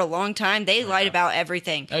USSR for a long time, they lied about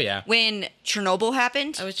everything. Oh, yeah. When Chernobyl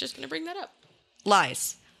happened, I was just going to bring that up.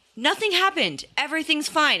 lies. Nothing happened. Everything's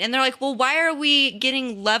fine. And they're like, well, why are we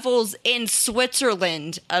getting levels in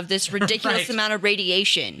Switzerland of this ridiculous Right. amount of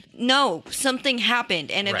radiation? No, something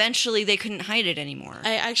happened. And Right. eventually they couldn't hide it anymore.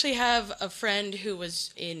 I actually have a friend who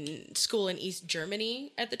was in school in East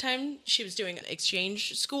Germany at the time. She was doing an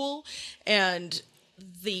exchange school, and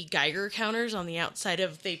the Geiger counters on the outside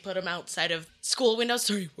of, they put them outside of school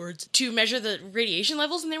windows, to measure the radiation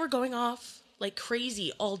levels, and they were going off like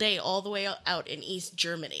crazy all day, all the way out in East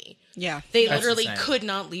Germany. Yeah. They That's literally insane. could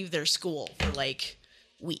not leave their school for like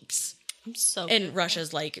weeks. I'm so And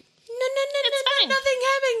Russia's like, no, It's fine.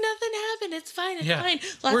 nothing happened. It's fine. It's Yeah. fine.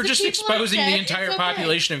 Lots We're of just people are exposing the dead. entire It's okay."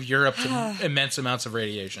 population of Europe to immense amounts of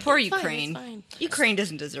radiation. Poor fine, it's Ukraine. fine. Ukraine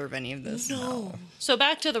doesn't deserve any of this. No. So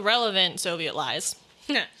back to the relevant Soviet lies.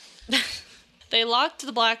 They locked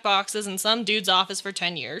the black boxes in some dude's office for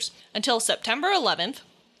 10 years until September 11th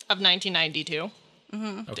of 1992.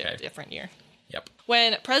 Okay. Different year. Yep.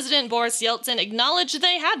 When President Boris Yeltsin acknowledged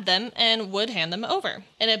they had them and would hand them over.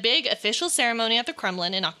 In a big official ceremony at the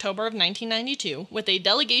Kremlin in October of 1992, with a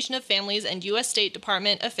delegation of families and U.S. State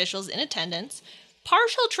Department officials in attendance,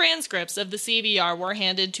 partial transcripts of the CVR were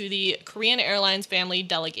handed to the Korean Airlines family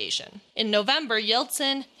delegation. In November,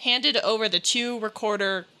 Yeltsin handed over the 2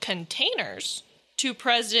 recorder containers to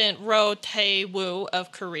President Roh Tae-woo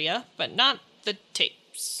of Korea, but not the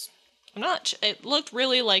tapes. I'm not. It looked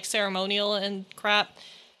really like ceremonial and crap,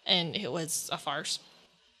 and it was a farce.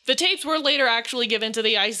 The tapes were later actually given to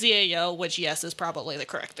the ICAO, which, yes, is probably the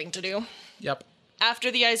correct thing to do, Yep.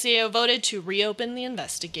 after the ICAO voted to reopen the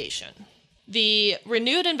investigation. The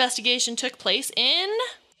renewed investigation took place in,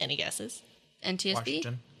 any guesses? NTSB?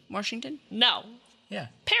 Washington. Washington? No, Yeah.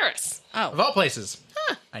 Paris. Of all places.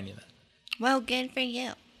 I knew that. Well, good for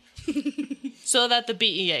you. So that the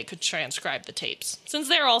BEA could transcribe the tapes, since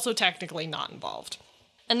they're also technically not involved.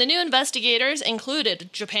 And the new investigators included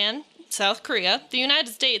Japan, South Korea, the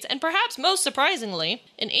United States, and perhaps most surprisingly,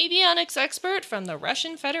 an avionics expert from the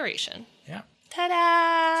Russian Federation. Yeah.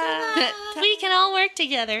 Ta-da! We can all work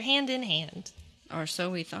together, hand in hand. Or so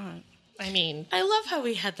we thought. I mean, I love how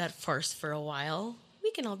we had that farce for a while.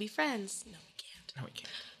 We can all be friends. No, we can't. No, we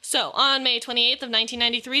can't. so on May 28th of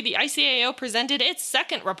 1993, the ICAO presented its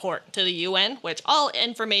second report to the UN, which all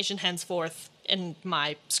information henceforth in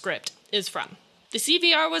my script is from. The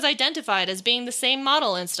CVR was identified as being the same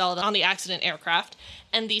model installed on the accident aircraft,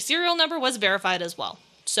 and the serial number was verified as well.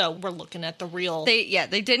 So we're looking at the real... They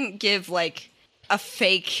didn't give, like, a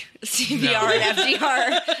fake CPR and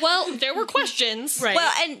FDR. Well, there were questions. Right.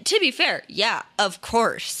 Well, and to be fair, yeah, of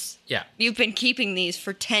course. Yeah. You've been keeping these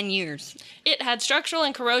for 10 years. It had structural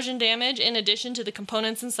and corrosion damage in addition to the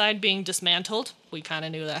components inside being dismantled. We kind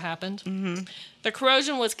of knew that happened. Mm-hmm. The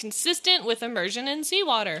corrosion was consistent with immersion in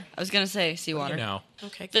seawater. I was going to say seawater. No.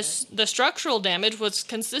 Okay. The structural damage was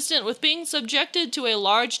consistent with being subjected to a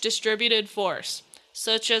large distributed force,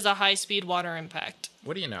 such as a high-speed water impact.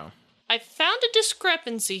 What do you know? I found a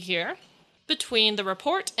discrepancy here between the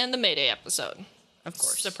report and the Mayday episode. Of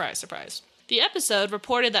course. Surprise, surprise. The episode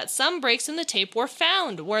reported that some breaks in the tape were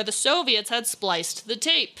found where the Soviets had spliced the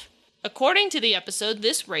tape. According to the episode,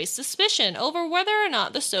 this raised suspicion over whether or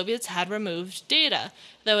not the Soviets had removed data,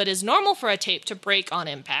 though it is normal for a tape to break on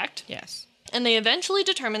impact. Yes. And they eventually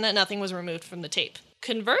determined that nothing was removed from the tape.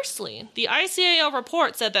 Conversely, the ICAO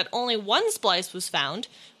report said that only one splice was found,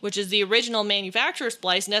 which is the original manufacturer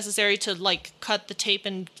splice necessary to, cut the tape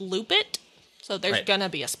and loop it. So there's Right. gonna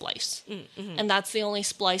be a splice. Mm-hmm. And that's the only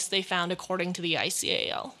splice they found according to the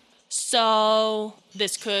ICAO. So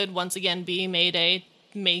this could, once again, be Mayday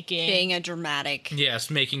Being a dramatic. Yes,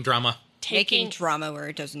 making drama. Making drama where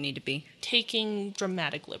it doesn't need to be. taking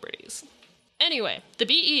dramatic liberties. Anyway, the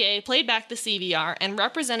BEA played back the CVR, and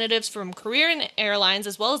representatives from Korean Airlines,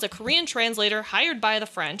 as well as a Korean translator hired by the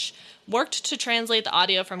French, worked to translate the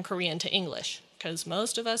audio from Korean to English, because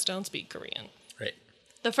most of us don't speak Korean. Right.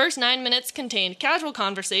 The first 9 minutes contained casual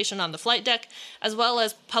conversation on the flight deck, as well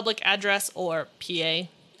as public address or PA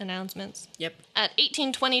announcements. Yep. At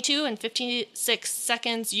 18:22 and 56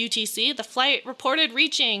 seconds UTC, the flight reported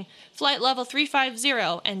reaching flight level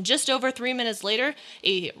 350, and just over 3 minutes later,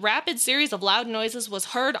 a rapid series of loud noises was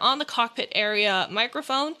heard on the cockpit area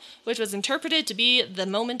microphone, which was interpreted to be the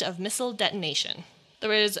moment of missile detonation. There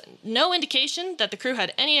was no indication that the crew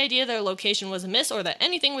had any idea their location was amiss or that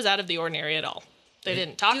anything was out of the ordinary at all. They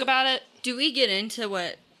didn't talk about it. Do we get into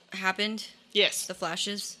what happened? Yes. The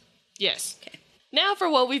flashes? Yes. Okay. Now for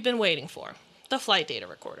what we've been waiting for, the flight data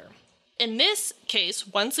recorder. In this case,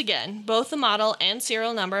 once again, both the model and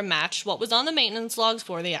serial number matched what was on the maintenance logs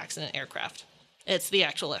for the accident aircraft. It's the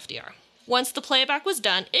actual FDR. Once the playback was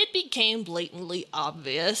done, it became blatantly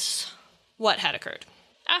obvious what had occurred.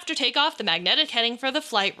 After takeoff, the magnetic heading for the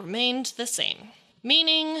flight remained the same,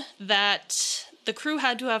 meaning that the crew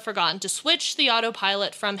had to have forgotten to switch the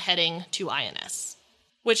autopilot from heading to INS,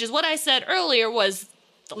 which is what I said earlier was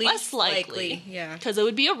the less Least likely. likely, yeah. Because it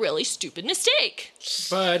would be a really stupid mistake.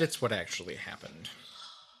 But it's what actually happened.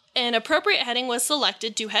 An appropriate heading was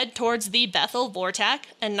selected to head towards the Bethel Vortac,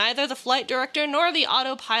 and neither the flight director nor the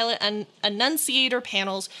autopilot and annunciator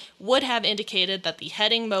panels would have indicated that the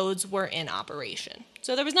heading modes were in operation.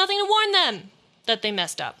 So there was nothing to warn them that they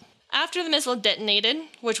messed up. After the missile detonated,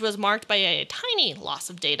 which was marked by a tiny loss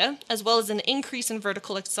of data, as well as an increase in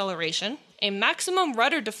vertical acceleration, a maximum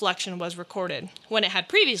rudder deflection was recorded, when it had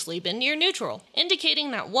previously been near neutral, indicating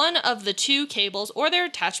that one of the two cables or their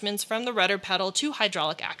attachments from the rudder pedal to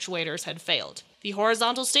hydraulic actuators had failed. The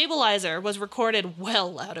horizontal stabilizer was recorded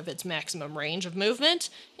well out of its maximum range of movement,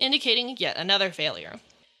 indicating yet another failure.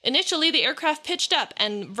 Initially, the aircraft pitched up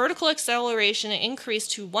and vertical acceleration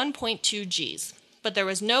increased to 1.2 Gs, but there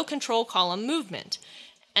was no control column movement,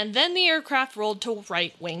 and then the aircraft rolled to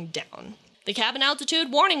right wing down. The cabin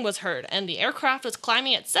altitude warning was heard, and the aircraft was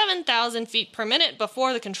climbing at 7,000 feet per minute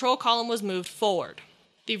before the control column was moved forward.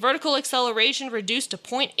 The vertical acceleration reduced to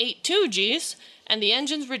 0.82 Gs, and the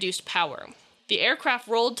engines reduced power. The aircraft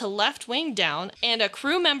rolled to left wing down, and a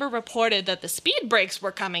crew member reported that the speed brakes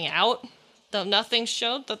were coming out, though nothing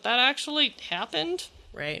showed that that actually happened.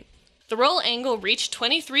 Right. The roll angle reached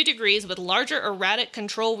 23 degrees with larger erratic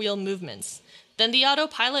control wheel movements. Then the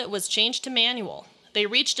autopilot was changed to manual. They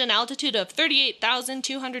reached an altitude of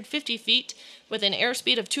 38,250 feet with an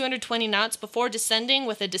airspeed of 220 knots before descending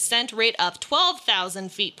with a descent rate of 12,000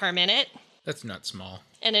 feet per minute That's not small.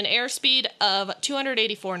 and an airspeed of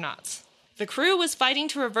 284 knots. The crew was fighting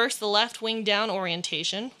to reverse the left wing down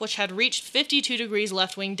orientation, which had reached 52 degrees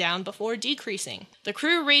left wing down before decreasing. The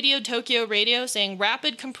crew radioed Tokyo Radio saying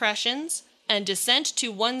rapid compressions and descent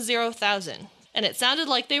to 10,000, and it sounded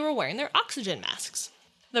like they were wearing their oxygen masks.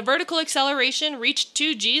 The vertical acceleration reached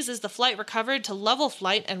 2 Gs as the flight recovered to level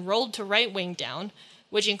flight and rolled to right wing down,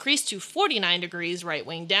 which increased to 49 degrees right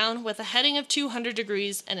wing down with a heading of 200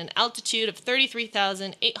 degrees and an altitude of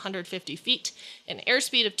 33,850 feet, an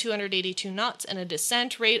airspeed of 282 knots, and a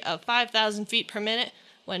descent rate of 5,000 feet per minute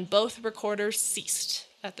when both recorders ceased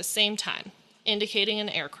at the same time, indicating an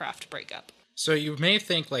aircraft breakup. So you may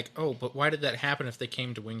think oh, but why did that happen if they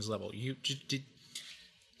came to wings level?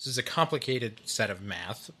 This is a complicated set of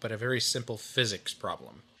math, but a very simple physics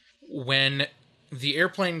problem. When the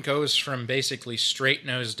airplane goes from basically straight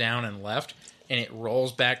nose down and left, and it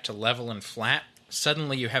rolls back to level and flat.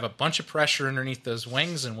 Suddenly you have a bunch of pressure underneath those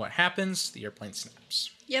wings, and what happens? The airplane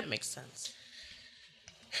snaps. Yep, makes sense.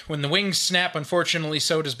 When the wings snap, unfortunately,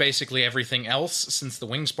 so does basically everything else, since the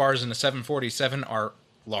wing spars in a 747 are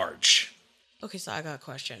large. Okay, so I got a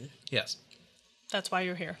question. Yes. That's why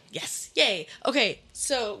you're here. Yes. Yay. Okay,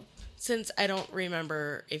 so since I don't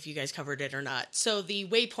remember if you guys covered it or not, so the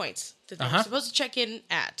waypoints that they were supposed to check in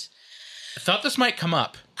at, I thought this might come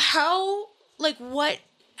up. how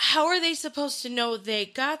are they supposed to know they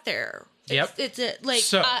got there? Yep. It's a, like,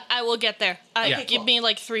 So, I will get there. Yeah. Give me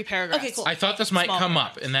like 3 paragraphs. Okay, cool. I thought this might Small come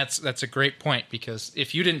up, and that's a great point, because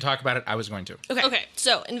if you didn't talk about it, I was going to. Okay,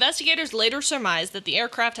 so investigators later surmised that the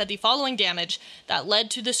aircraft had the following damage that led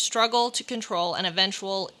to the struggle to control an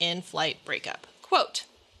eventual in-flight breakup. Quote,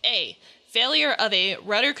 A. Failure of a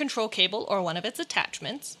rudder control cable or one of its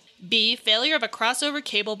attachments. B. Failure of a crossover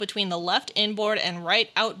cable between the left inboard and right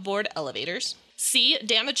outboard elevators. C.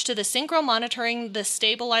 Damage to the synchro monitoring the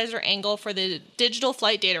stabilizer angle for the digital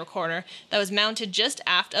flight data recorder that was mounted just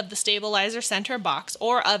aft of the stabilizer center box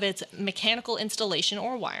or of its mechanical installation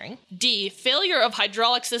or wiring. D. Failure of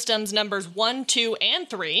hydraulic systems numbers 1, 2, and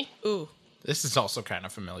 3. ooh. This is also kind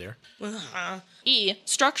of familiar. E.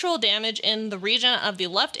 Structural damage in the region of the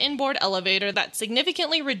left inboard elevator that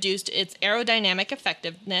significantly reduced its aerodynamic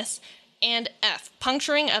effectiveness. And F.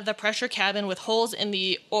 Puncturing of the pressure cabin with holes in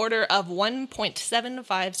the order of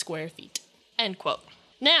 1.75 square feet. End quote.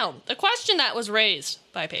 Now, the question that was raised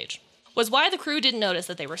by Page was why the crew didn't notice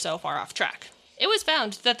that they were so far off track. It was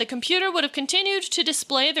found that the computer would have continued to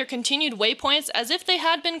display their continued waypoints as if they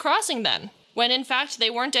had been crossing them, when in fact they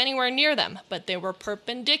weren't anywhere near them, but they were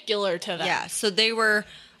perpendicular to them. Yeah, so they were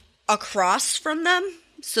across from them.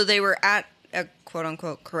 So they were at a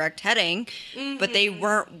quote-unquote correct heading, but they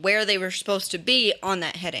weren't where they were supposed to be on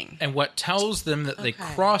that heading. And what tells them that they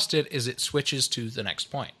crossed it is it switches to the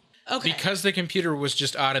next point. Okay. Because the computer was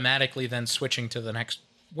just automatically then switching to the next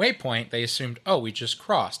waypoint, they assumed, oh, we just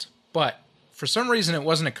crossed. But for some reason, it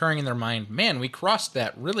wasn't occurring in their mind, man, we crossed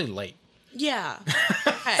that really late. Yeah.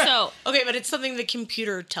 So, Okay, but it's something the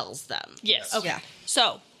computer tells them. yes. Yeah.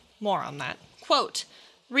 So, more on that. Quote,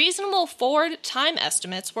 reasonable forward time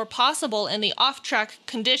estimates were possible in the off-track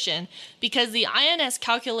condition because the INS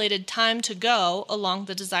calculated time to go along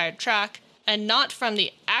the desired track and not from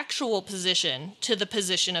the actual position to the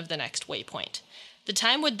position of the next waypoint. The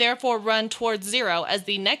time would therefore run towards 0 as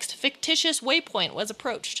the next fictitious waypoint was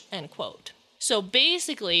approached, end quote. So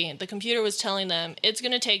basically, the computer was telling them it's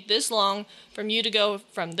going to take this long from you to go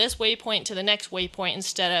from this waypoint to the next waypoint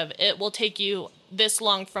instead of it will take you this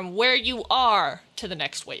long from where you are to the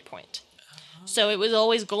next waypoint. So it was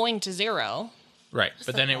always going to 0. Right.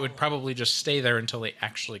 But then it would probably just stay there until they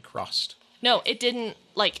actually crossed. No, it didn't,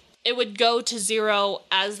 like, it would go to 0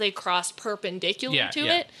 as they crossed perpendicular to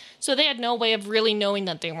Yeah. it. So they had no way of really knowing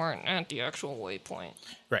that they weren't at the actual waypoint.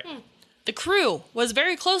 Right. The crew was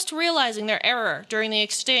very close to realizing their error during the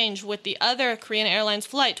exchange with the other Korean Airlines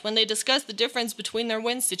flight when they discussed the difference between their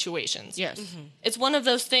wind situations. Yes. It's one of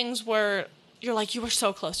those things where you're like, you were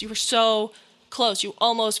so close. You were so close. You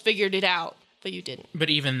almost figured it out, but you didn't.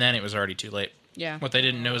 But even then, it was already too late. Yeah. What they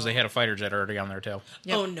didn't know is they had a fighter jet already on their tail.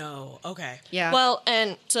 Yep. Oh, no. Okay. Yeah. Well,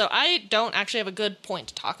 and so I don't actually have a good point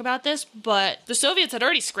to talk about this, but the Soviets had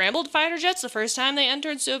already scrambled fighter jets the first time they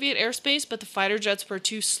entered Soviet airspace, but the fighter jets were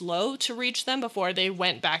too slow to reach them before they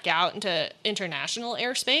went back out into international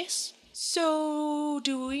airspace. So,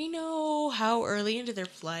 do we know how early into their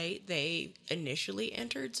flight they initially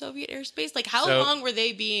entered Soviet airspace? Like, how So, long were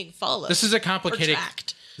they being followed? This is a or complicated.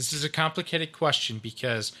 tracked? This is a complicated question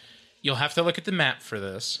because you'll have to look at the map for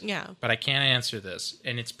this. Yeah. But I can't answer this,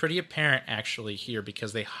 and it's pretty apparent actually here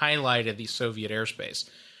because they highlighted the Soviet airspace.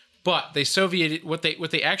 But what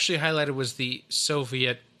they actually highlighted was the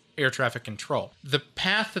Soviet air traffic control. The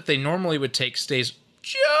path that they normally would take stays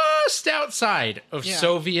just outside of Yeah.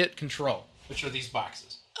 Soviet control, which are these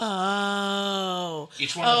boxes. Oh.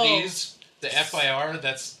 Each one of these, the FIR,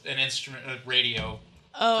 that's an instrument, a radio.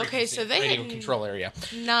 Oh, okay. So they radio had control area.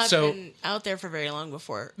 not So- been out there for very long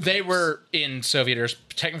before. They were in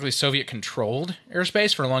technically Soviet controlled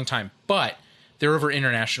airspace for a long time, but they're over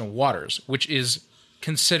international waters, which is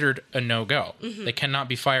considered a no-go. They cannot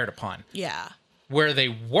be fired upon. Yeah. Where they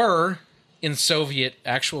were in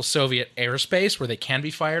actual Soviet airspace, where they can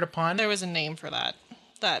be fired upon, There was a name for that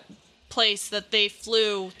place that they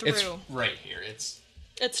flew through. it's right here.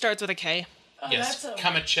 It starts with a K. Yes,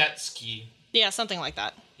 Kamchatsky. Yeah, something like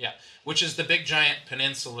that. Yeah, which is the big giant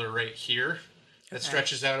peninsula right here that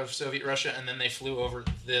stretches out of Soviet Russia, and then they flew over.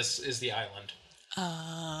 This is the island.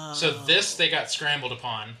 So this they got scrambled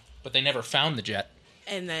upon, but they never found the jet.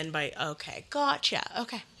 And then okay, gotcha.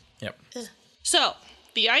 Okay. Yep. So,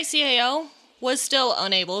 the ICAO was still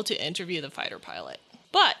unable to interview the fighter pilot.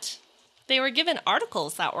 But they were given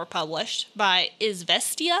articles that were published by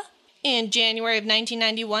Izvestia in January of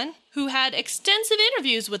 1991, who had extensive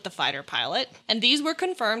interviews with the fighter pilot, and these were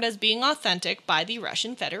confirmed as being authentic by the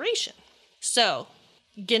Russian Federation. So,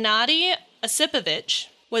 Gennady Osipovich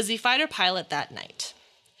was the fighter pilot that night.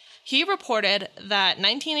 He reported that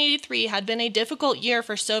 1983 had been a difficult year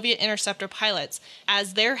for Soviet interceptor pilots,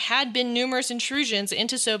 as there had been numerous intrusions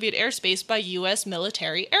into Soviet airspace by U.S.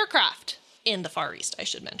 military aircraft. In the Far East, I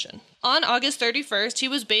should mention. On August 31st, he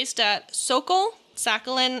was based at Sokol,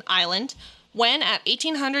 Sakhalin Island, when at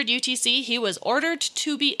 1800 UTC he was ordered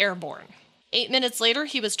to be airborne. 8 minutes later,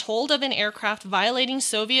 he was told of an aircraft violating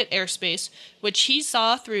Soviet airspace, which he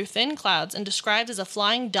saw through thin clouds and described as a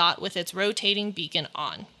flying dot with its rotating beacon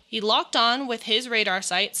on. He locked on with his radar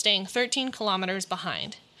sight, staying 13 kilometers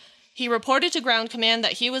behind. He reported to ground command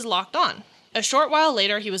that he was locked on. A short while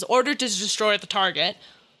later, he was ordered to destroy the target,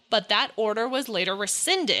 but that order was later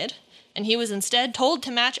rescinded, and he was instead told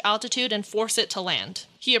to match altitude and force it to land.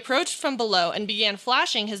 He approached from below and began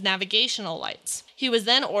flashing his navigational lights. He was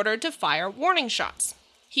then ordered to fire warning shots.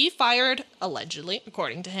 He fired, allegedly,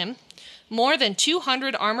 according to him, more than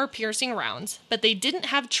 200 armor-piercing rounds, but they didn't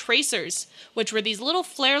have tracers, which were these little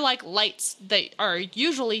flare-like lights that are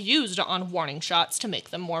usually used on warning shots to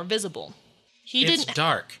make them more visible. It's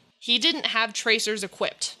dark. He didn't have tracers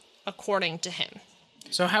equipped, according to him.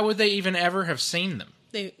 So how would they even ever have seen them?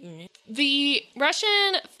 The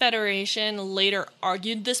Russian Federation later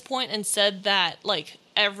argued this point and said that,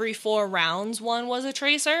 every 4 rounds one was a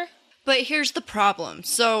tracer. But here's the problem.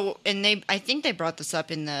 So, I think they brought this up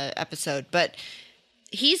in the episode, but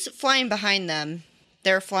he's flying behind them.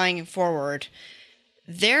 They're flying forward.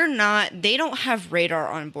 They don't have radar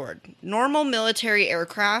on board. Normal military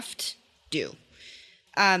aircraft do.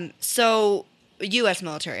 So, U.S.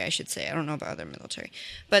 military, I should say. I don't know about other military.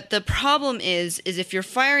 But the problem is if you're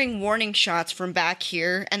firing warning shots from back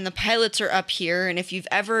here and the pilots are up here, and if you've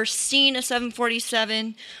ever seen a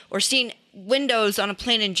 747 or seen windows on a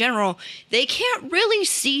plane in general, they can't really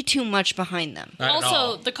see too much behind them.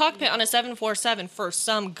 Also, the cockpit on a 747, for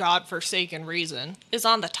some godforsaken reason, is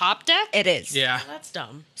on the top deck. It is. Yeah. That's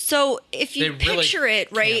dumb. So if you They really picture it,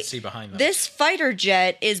 right, can't see behind them. this fighter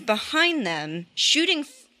jet is behind them, shooting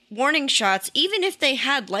warning shots, even if they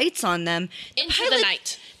had lights on them. Into the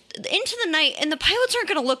night. Into the night, and the pilots aren't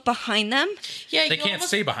going to look behind them. Yeah, They can't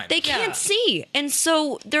see behind They them. can't see. And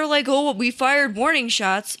so they're like, oh, we fired warning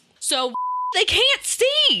shots. So They can't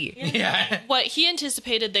see. Yeah. what he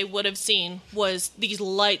anticipated they would have seen was these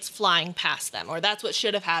lights flying past them, or that's what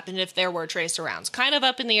should have happened if there were tracer rounds. Kind of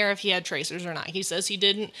up in the air if he had tracers or not. He says he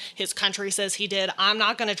didn't. His country says he did. I'm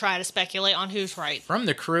not going to try to speculate on who's right. From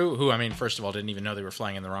the crew, who, first of all, didn't even know they were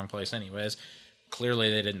flying in the wrong place anyways,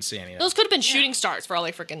 clearly they didn't see any of that. Those could have been shooting stars for all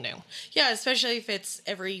they freaking knew. Yeah, especially if it's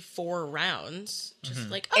every 4 rounds. Just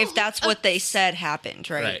If that's what they said happened,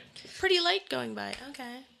 right? Right. pretty light going by.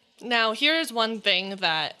 Okay. Now, here's one thing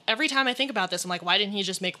that every time I think about this, I'm like, why didn't he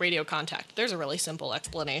just make radio contact? There's a really simple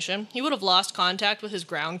explanation. He would have lost contact with his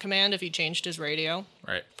ground command if he changed his radio.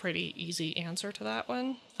 Right. Pretty easy answer to that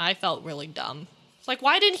one. I felt really dumb. It's like,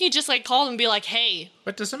 why didn't he just call and be like, hey,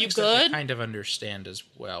 But to some you extent, good? I kind of understand as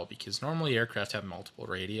well, because normally aircraft have multiple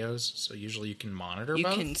radios, so usually you can monitor You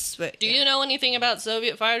both. can switch. Do you know anything about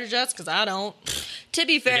Soviet fighter jets? Because I don't. To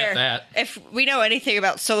be fair, that. if we know anything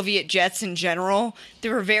about Soviet jets in general, they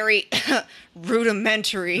were very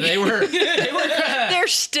rudimentary. They were, They're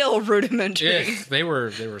still rudimentary. they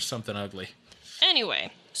were something ugly.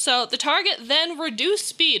 Anyway, so the target then reduced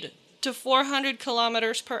speed to 400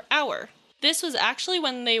 kilometers per hour. This was actually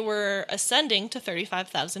when they were ascending to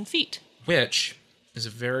 35,000 feet. Which is a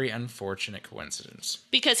very unfortunate coincidence.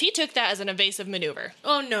 Because he took that as an evasive maneuver.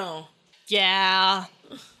 Oh no. Yeah.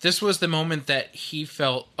 This was the moment that he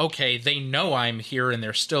felt, okay, they know I'm here and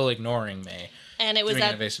they're still ignoring me. And it was Doing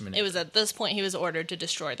an evasive maneuver. it was at this point he was ordered to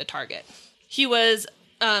destroy the target. He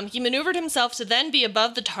maneuvered himself to then be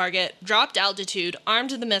above the target, dropped altitude, armed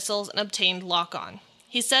the missiles, and obtained lock-on.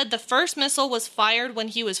 He said the first missile was fired when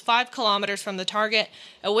he was 5 kilometers from the target,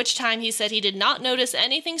 at which time he said he did not notice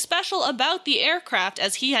anything special about the aircraft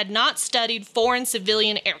as he had not studied foreign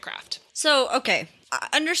civilian aircraft. So, okay.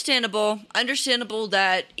 Understandable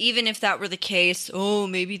that even if that were the case,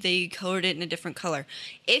 maybe they colored it in a different color.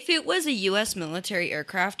 If it was a U.S. military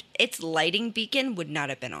aircraft, its lighting beacon would not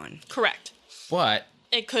have been on. Correct. But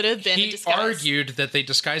It could have been a he disguise. argued that they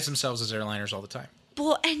disguise themselves as airliners all the time.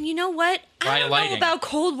 Well, and you know what? By I don't lighting. know about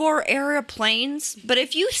Cold War era planes, but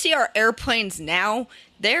if you see our airplanes now,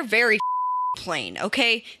 they're very plain,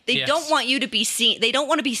 okay? They Yes. don't want you to be seen. They don't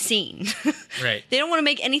want to be seen. Right. They don't want to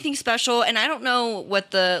make anything special, and I don't know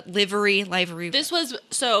what the livery. This was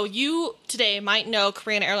so you today might know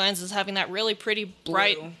Korean Airlines is having that really pretty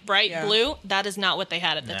bright Yeah. blue. That is not what they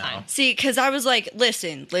had at the No. time. See, because I was like,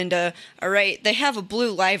 listen, Linda, all right, they have a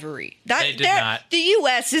blue livery. They did not. The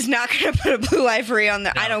U.S. is not going to put a blue livery on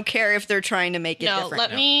there. No. I don't care if they're trying to make it No, different.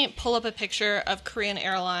 let me pull up a picture of Korean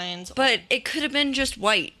Airlines. But it could have been just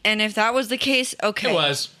white, and if that was the case, okay. It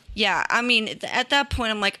was. Yeah, I mean, at that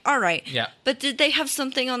point, I'm like, all right. Yeah. But did they have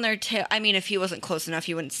something on their tail? I mean, if he wasn't close enough,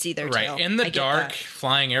 you wouldn't see their tail. Right. In the I get dark, that.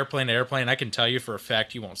 flying airplane to airplane, I can tell you for a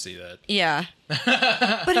fact you won't see that. Yeah.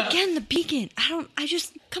 But again, the beacon.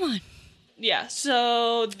 Come on. Yeah, so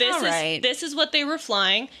All right. this is what they were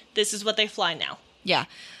flying. This is what they fly now. Yeah.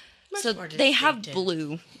 Much So more they have distinctive.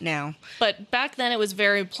 blue now, But back then it was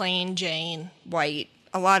very plain Jane. white.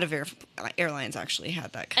 A lot of airlines actually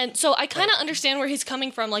had that. And so I kind of understand where he's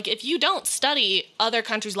coming from. Like, if you don't study other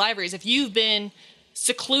countries' libraries, if you've been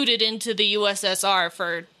secluded into the USSR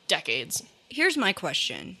for decades. Here's my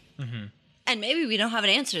question. And maybe we don't have an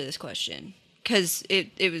answer to this question because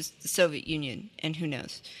it was the Soviet Union, and who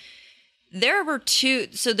knows. There were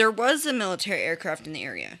there was a military aircraft in the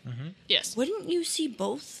area. Yes. Wouldn't you see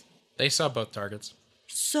both? They saw both targets.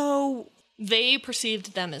 So They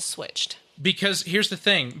perceived them as switched. Because here's the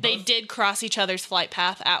thing. They did cross each other's flight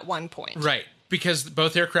path at one point. Right. Because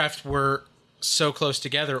both aircraft were so close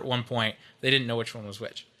together at one point, they didn't know which one was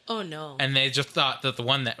which. Oh no. And they just thought that the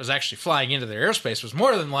one that was actually flying into their airspace was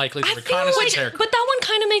more than likely the I feel reconnaissance like- aircraft. But that one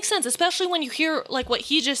kind of makes sense, especially when you hear like what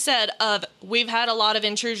he just said of we've had a lot of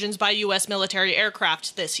intrusions by U.S. military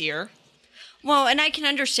aircraft this year. well, and I can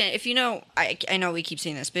understand if you know. I know we keep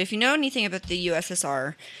saying this, but if you know anything about the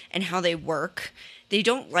USSR and how they work, they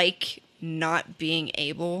don't like not being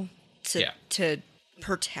able to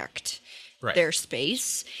protect Right. their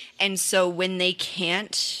space, and so when they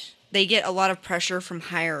can't, they get a lot of pressure from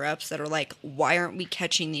higher ups that are like, "Why aren't we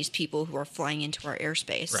catching these people who are flying into our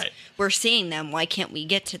airspace? Right. We're seeing them. Why can't we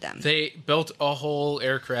get to them?" They built a whole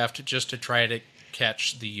aircraft just to try to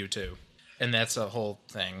catch the U-2. And that's a whole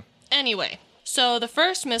thing. Anyway, so the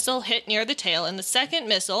first missile hit near the tail, and the second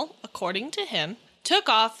missile, according to him, took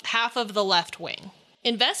off half of the left wing.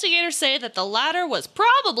 Investigators say that the latter was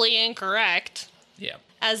probably incorrect, Yeah.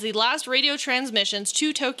 as the last radio transmissions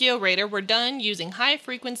to Tokyo Radar were done using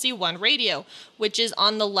high-frequency 1 radio, which is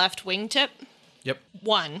on the left wingtip. Yep.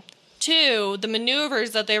 1. 2, the maneuvers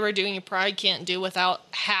that they were doing you probably can't do without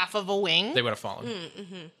half of a wing. They would have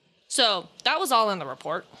fallen. So, that was all in the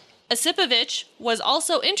report. Osipovich was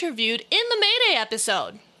also interviewed in the Mayday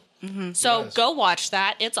episode. So, Yes. go watch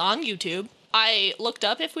that. It's on YouTube. I looked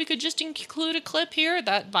up if we could just include a clip here.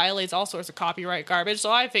 That violates all sorts of copyright garbage,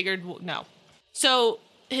 so I figured no. So,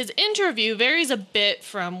 his interview varies a bit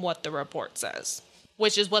from what the report says,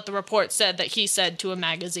 which is what the report said that he said to a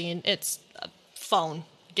magazine. It's a phone,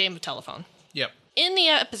 game of telephone. Yep. In the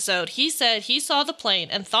episode, he said he saw the plane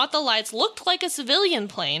and thought the lights looked like a civilian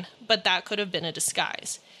plane, but that could have been a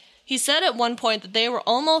disguise. He said at one point that they were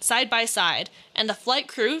almost side by side, and the flight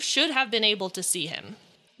crew should have been able to see him.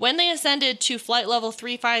 When they ascended to flight level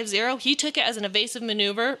 350, he took it as an evasive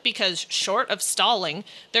maneuver because, short of stalling,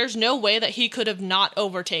 there's no way that he could have not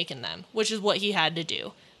overtaken them, which is what he had to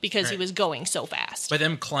do because he Right. was going so fast. By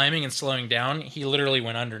them climbing and slowing down, he literally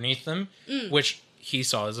went underneath them, which he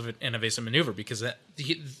saw as an evasive maneuver because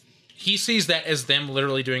he sees that as them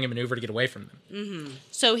literally doing a maneuver to get away from them.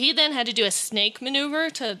 So he then had to do a snake maneuver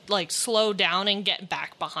to slow down and get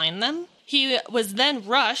back behind them. He was then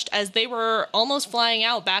rushed as they were almost flying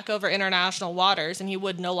out back over international waters, and he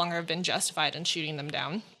would no longer have been justified in shooting them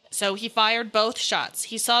down. So he fired both shots.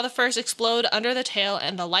 He saw the first explode under the tail,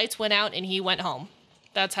 and the lights went out, and he went home.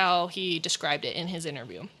 That's how he described it in his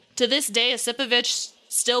interview. To this day, Osipovich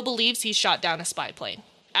still believes he shot down a spy plane.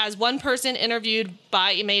 As one person interviewed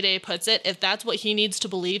by Mayday puts it, if that's what he needs to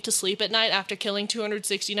believe to sleep at night after killing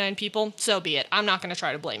 269 people, so be it. I'm not going to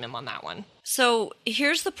try to blame him on that one. So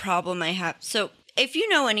here's the problem I have. So if you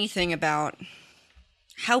know anything about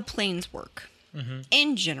how planes work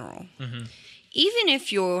in general, even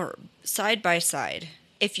if you're side by side,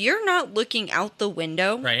 if you're not looking out the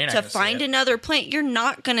window Right, you're not to gonna see find it. another plane, you're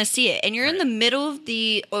not going to see it. And you're in Right. the middle of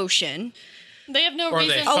the ocean. They have no Or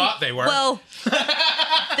reason. they thought they were. Well,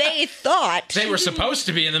 they thought. They were supposed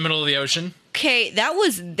to be in the middle of the ocean. Okay, that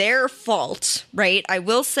was their fault, right? I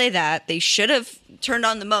will say that. They should have turned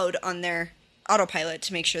on the mode on their autopilot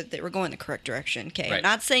to make sure that they were going the correct direction. Okay, Right. I'm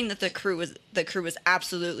not saying that the crew was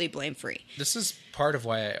absolutely blame free. This is part of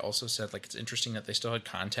why I also said, like, it's interesting that they still had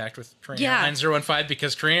contact with Korean Yeah. Airlines 015,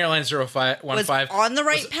 because Korean Airlines 015 Was on the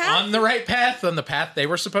right path? On the right path, on the path they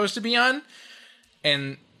were supposed to be on.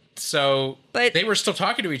 And so But- they were still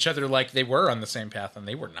talking to each other like they were on the same path, and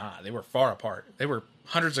they were not. They were far apart. They were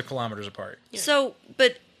hundreds of kilometers apart. So,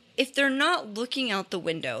 but if they're not looking out the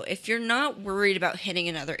window, if you're not worried about hitting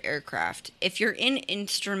another aircraft, if you're in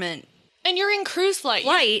instrument And you're in cruise flight.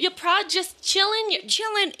 You're probably just chilling.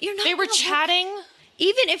 chilling, you're not. They were gonna look- chatting.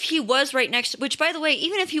 Even if he was right next, which by the way,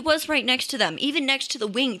 even if he was right next to them, even next to the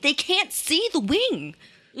wing, they can't see the wing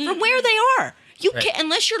from where they are. You Right. can't,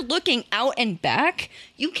 unless you're looking out and back,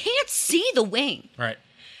 you can't see the wing. Right.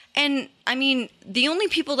 And I mean, the only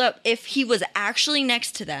people that, if he was actually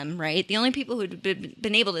next to them, right, the only people who'd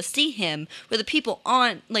been able to see him were the people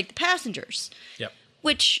on, like the passengers. Yep.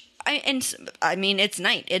 Which I mean, it's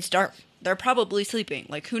night, it's dark. They're probably sleeping.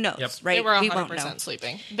 Like, who knows, Yep. right? They were We 100% won't know.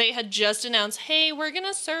 sleeping. They had just announced, hey, we're going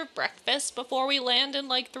to serve breakfast before we land in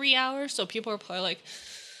like 3 hours. So people are probably like,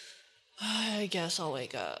 I guess I'll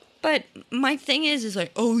wake up. But my thing is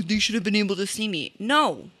like, oh, they should have been able to see me.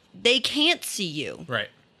 No, they can't see you. Right.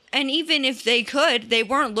 And even if they could, they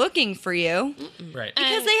weren't looking for you Right.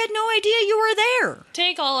 because And- they had no idea you were there.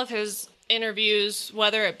 Take all of his interviews,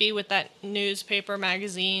 whether it be with that newspaper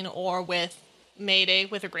magazine or with Mayday,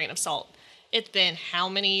 with a grain of salt. It's been how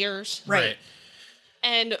many years? Right.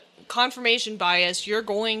 And confirmation bias, you're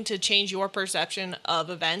going to change your perception of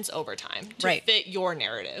events over time to Right. fit your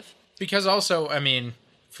narrative. Because also, I mean,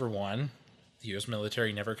 for one, the U.S.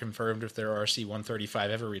 military never confirmed if their RC-135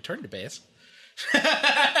 ever returned to base.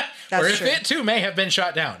 That's or if true. it, too, may have been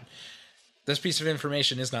shot down. This piece of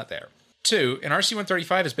information is not there. Two, an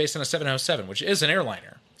RC-135 is based on a 707, which is an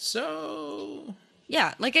airliner. So...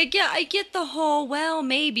 Yeah, like I get the whole, well,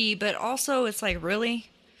 maybe, but also it's like, really?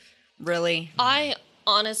 I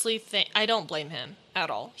honestly think I don't blame him at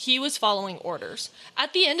all. He was following orders.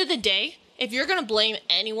 At the end of the day, if you're going to blame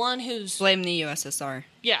anyone who's Blame the USSR.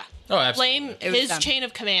 yeah, Oh, absolutely. blame It was his them. chain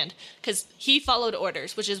of command because he followed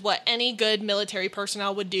orders, which is what any good military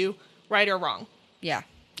personnel would do, right or wrong. Yeah.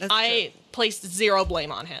 That's I true. placed zero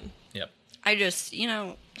blame on him. Yep. I just,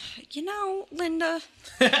 Linda.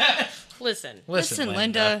 Listen, Listen,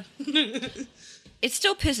 Linda. It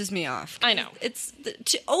still pisses me off. I know. It's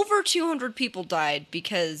over 200 people died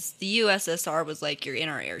because the USSR was like, you're in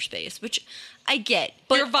our airspace, which I get.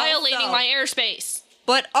 But You're violating also- my airspace.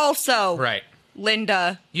 But also, Right.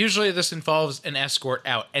 Linda. Usually this involves an escort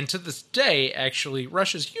out. And to this day, actually,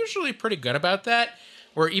 Russia's usually pretty good about that.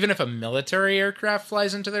 Where even if a military aircraft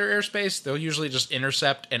flies into their airspace, they'll usually just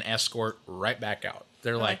intercept and escort right back out.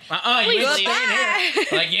 They're like, you ain't Please staying here.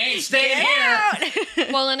 Like, you ain't staying here.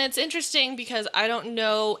 Well, and it's interesting because I don't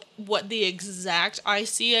know what the exact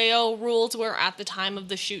ICAO rules were at the time of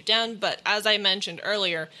the shoot down, but as I mentioned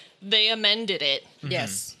earlier, they amended it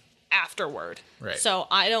Yes. afterward. Right. So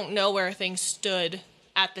I don't know where things stood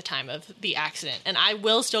at the time of the accident. And I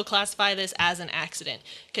will still classify this as an accident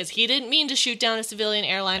because he didn't mean to shoot down a civilian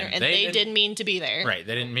airliner and they didn't mean to be there. Right.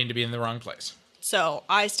 They didn't mean to be in the wrong place. So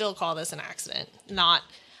I still call this an accident. Not,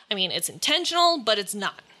 I mean, it's intentional, but it's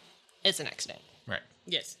not. It's an accident. Right.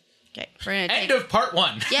 yes. Okay. We're gonna End take, of part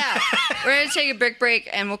one. yeah. We're going to take a break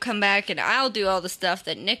and we'll come back and I'll do all the stuff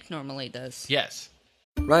that Nick normally does. Yes.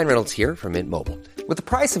 Ryan Reynolds here from Mint Mobile. With the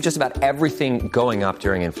price of just about everything going up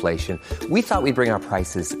during inflation, we thought we'd bring our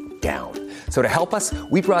prices down. So to help us,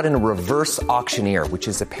 we brought in a reverse auctioneer, which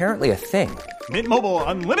is apparently a thing. Mint Mobile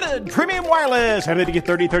Unlimited Premium Wireless. How to get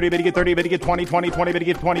 30, 30, bit to get 30, bit to get 20, 20, 20, bit to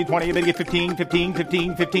get 20, 20, bit to get 15, 15,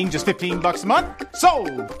 15, 15, just $15 a month?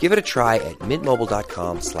 Sold! Give it a try at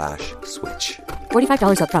mintmobile.com/switch.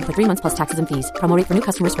 $45 up front for 3 months plus taxes and fees. Promo rate for new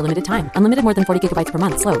customers for limited time. Unlimited more than 40 gigabytes per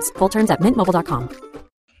month. Slows full terms at mintmobile.com.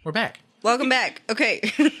 We're back. Welcome back.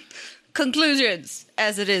 Okay. Conclusions,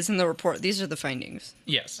 as it is in the report. These are the findings,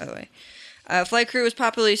 Yes. by the way. Flight crew was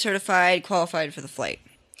properly certified, qualified for the flight.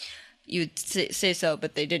 You'd say so,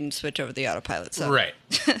 but they didn't switch over the autopilot. So. Right.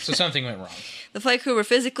 So something went wrong. The flight crew were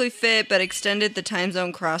physically fit, but extended the time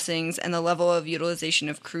zone crossings, and the level of utilization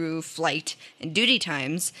of crew, flight, and duty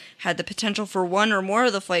times had the potential for one or more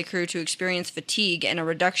of the flight crew to experience fatigue and a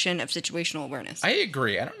reduction of situational awareness. I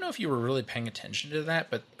agree. I don't know if you were really paying attention to that,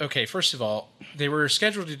 but okay, first of all, they were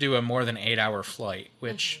scheduled to do a more than 8-hour flight,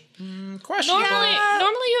 which, questionable.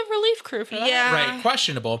 Normally you have relief crew for that. Yeah. Right,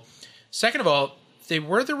 questionable. Second of all, they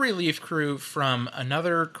were the relief crew from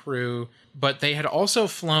another crew, but they had also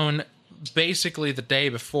flown basically the day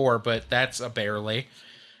before, but that's a barely.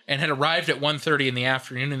 and had arrived at 1:30 in the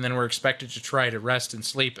afternoon, and then were expected to try to rest and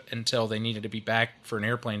sleep until they needed to be back for an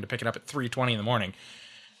airplane to pick it up at 3:20 in the morning.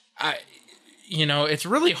 It's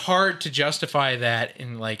really hard to justify that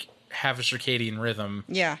and like have a circadian rhythm.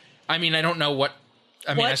 Yeah. I mean, I don't know what.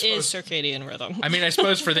 I mean, What is circadian rhythm? I mean, I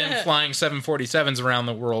suppose for them flying 747s around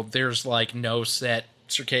the world, there's like no set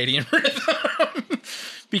circadian rhythm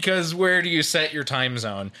because where do you set your time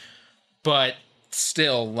zone? But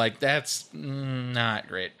still, like, that's not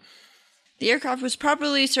great. The aircraft was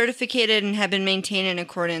properly certificated and had been maintained in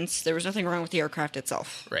accordance. There was nothing wrong with the aircraft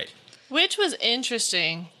itself. Right. Which was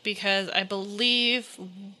interesting because I believe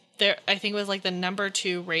I think it was like the number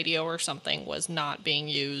 2 radio or something was not being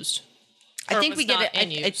used. I think was we get not it. in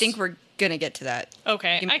I use. think we're going to get to that.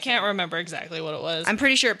 Okay, Give me I a can't remember exactly what it was. I'm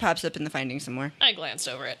pretty sure it pops up in the findings somewhere. I glanced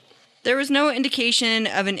over it. There was no indication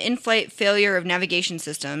of an in-flight failure of navigation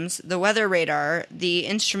systems, the weather radar, the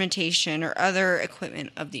instrumentation, or other equipment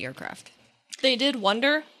of the aircraft. They did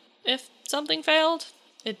wonder if something failed.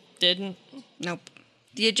 It didn't. Nope.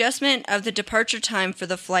 The adjustment of the departure time for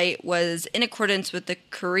the flight was in accordance with the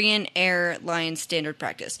Korean Airlines standard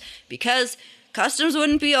practice. Because customs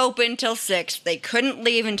wouldn't be open till 6, they couldn't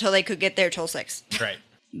leave until they could get there till 6. Right.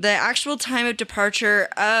 The actual time of departure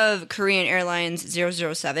of Korean Airlines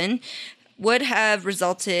 007 would have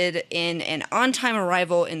resulted in an on-time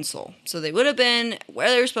arrival in Seoul. So they would have been where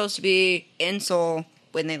they were supposed to be in Seoul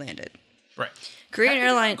when they landed. Right. Korean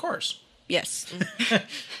Airlines... Of course. Yes.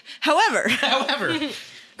 However,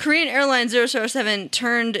 Korean Airlines 007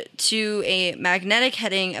 turned to a magnetic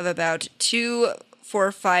heading of about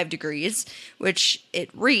 245 degrees, which it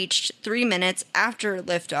reached 3 minutes after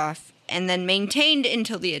liftoff and then maintained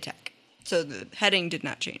until the attack. So the heading did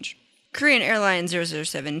not change. Korean Airlines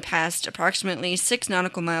 007 passed approximately 6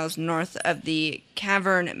 nautical miles north of the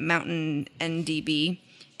Cavern Mountain NDB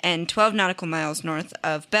and 12 nautical miles north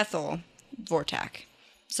of Bethel Vortak.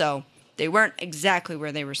 So they weren't exactly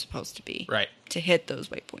where they were supposed to be to hit those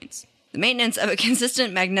waypoints. The maintenance of a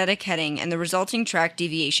consistent magnetic heading and the resulting track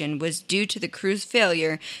deviation was due to the crew's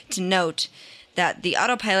failure to note that the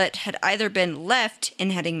autopilot had either been left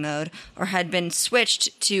in heading mode or had been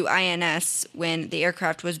switched to INS when the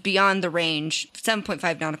aircraft was beyond the range,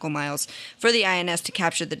 7.5 nautical miles, for the INS to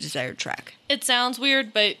capture the desired track. It sounds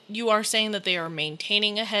weird, but you are saying that they are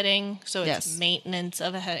maintaining a heading, so it's Yes. maintenance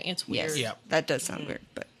of a heading. It's weird. Yes, Yep. that does sound weird,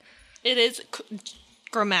 but It is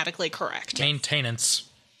grammatically correct. Maintenance.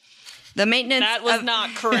 the maintenance That was of,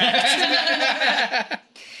 not correct.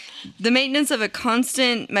 the maintenance of a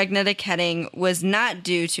constant magnetic heading was not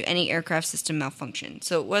due to any aircraft system malfunction.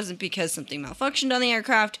 So it wasn't because something malfunctioned on the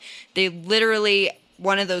aircraft. They literally,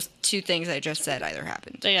 one of those two things I just said either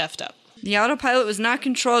happened. They effed up. The autopilot was not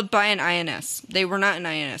controlled by an INS. They were not in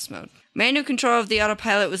INS mode. Manual control of the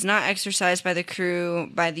autopilot was not exercised by the crew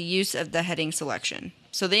by the use of the heading selection.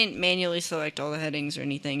 So they didn't manually select all the headings or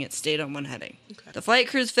anything. It stayed on one heading. Okay. The flight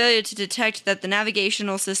crew's failure to detect that the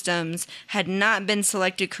navigational systems had not been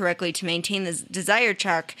selected correctly to maintain the desired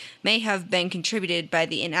track may have been contributed by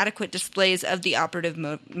the inadequate displays of the operative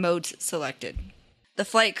modes selected. The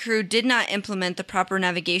flight crew did not implement the proper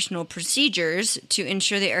navigational procedures to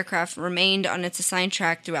ensure the aircraft remained on its assigned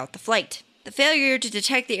track throughout the flight. The failure to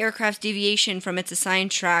detect the aircraft's deviation from its assigned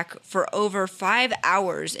track for over 5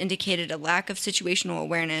 hours indicated a lack of situational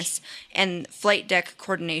awareness and flight deck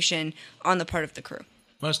coordination on the part of the crew.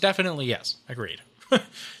 Most definitely, yes. Agreed.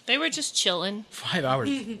 They were just chilling. 5 hours,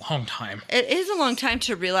 long time. It is a long time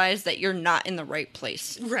to realize that you're not in the right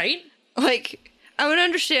place. Right? Like, I would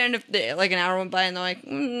understand if an hour went by and they're like,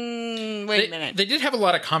 wait a minute. They did have a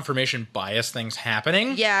lot of confirmation bias things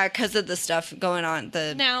happening. Yeah, because of the stuff going on,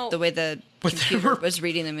 the way the But there computer were was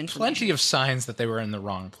reading them information. Plenty of signs that they were in the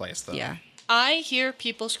wrong place, though. Yeah. I hear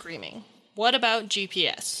people screaming. What about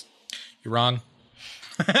GPS? You're wrong.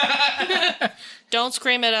 Don't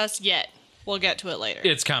scream at us yet. We'll get to it later.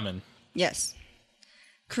 It's coming. Yes.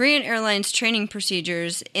 Korean Airlines training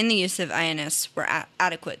procedures in the use of INS were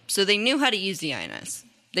adequate, so they knew how to use the INS.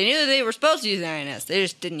 They knew that they were supposed to use the INS, they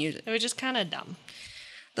just didn't use it. They were just kind of dumb.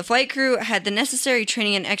 The flight crew had the necessary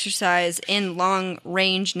training and exercise in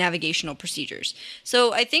long-range navigational procedures.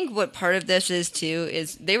 So I think what part of this is, too,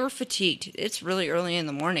 is they were fatigued. It's really early in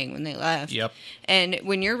the morning when they left. Yep. And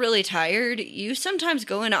when you're really tired, you sometimes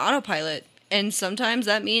go into autopilot, and sometimes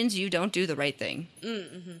that means you don't do the right thing.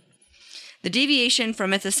 Mm-hmm. The deviation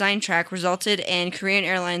from its assigned track resulted in Korean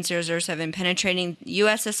Airlines 007 penetrating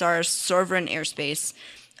USSR's sovereign airspace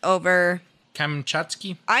over...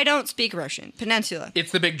 Kamchatsky? I don't speak Russian. Peninsula.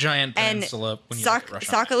 It's the big giant And peninsula when you look at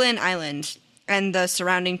Russia. Sakhalin Island and the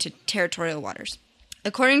surrounding territorial waters.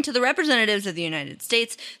 According to the representatives of the United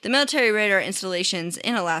States, the military radar installations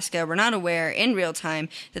in Alaska were not aware in real time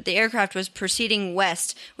that the aircraft was proceeding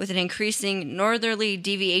west with an increasing northerly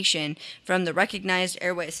deviation from the recognized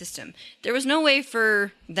airway system. There was no way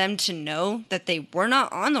for them to know that they were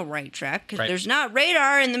not on the right track because there's not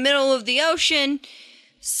radar in the middle of the ocean.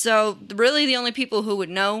 So really the only people who would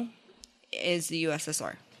know is the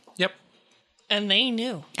USSR. Yep. And they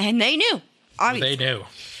knew. And they knew. Obviously. They knew.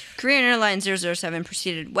 Korean Airlines 007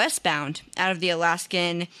 proceeded westbound out of the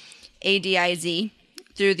Alaskan ADIZ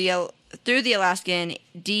through the Alaskan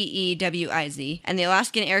DEWIZ and the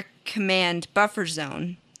Alaskan Air Command buffer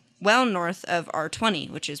zone, well north of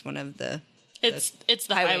R20, which is one of the It's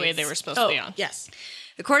the highway highways. they were supposed to be on. Yes.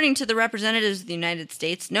 According to the representatives of the United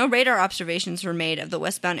States, no radar observations were made of the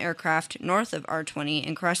westbound aircraft north of R20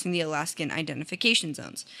 and crossing the Alaskan identification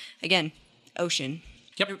zones. Again, ocean.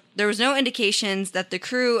 Yep. There was no indications that the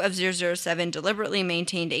crew of 007 deliberately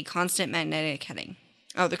maintained a constant magnetic heading.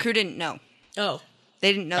 Oh, the crew didn't know. Oh.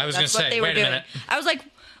 They didn't know I was that's gonna what say, they were wait a doing. minute. I was like,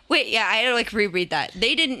 wait, yeah, I had to reread that.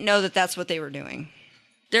 They didn't know that that's what they were doing.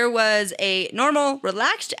 There was a normal,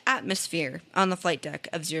 relaxed atmosphere on the flight deck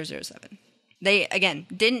of 007. They, again,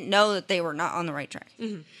 didn't know that they were not on the right track.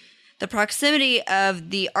 Mm-hmm. The proximity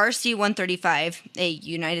of the RC-135, a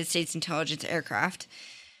United States intelligence aircraft,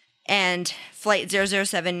 and Flight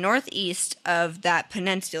 007 northeast of that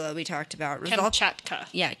peninsula we talked about.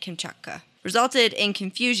 Kamchatka. Resulted in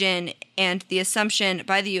confusion and the assumption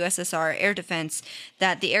by the USSR Air Defense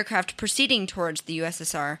that the aircraft proceeding towards the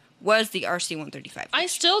USSR was the RC-135. I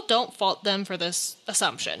still don't fault them for this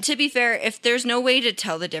assumption. To be fair, if there's no way to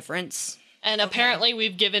tell the difference... And apparently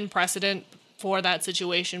we've given precedent for that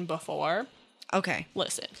situation before. Okay.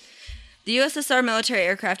 Listen. The USSR military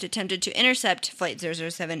aircraft attempted to intercept Flight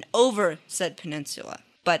 007 over said peninsula,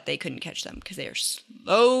 but they couldn't catch them because they are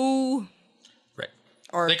slow. Right.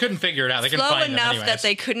 Or they couldn't figure it out. They couldn't slow find them enough anyways. that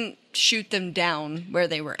they couldn't shoot them down where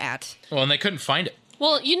they were at. Well, and they couldn't find it.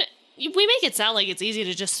 Well, you know, we make it sound like it's easy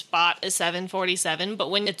to just spot a 747, but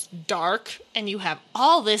when it's dark and you have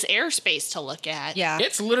all this airspace to look at, Yeah.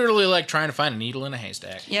 It's literally like trying to find a needle in a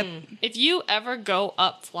haystack. Yep. if you ever go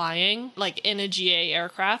up flying, like in a GA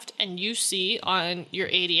aircraft, and you see on your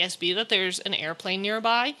ADSB that there's an airplane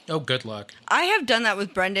nearby, Oh, good luck. I have done that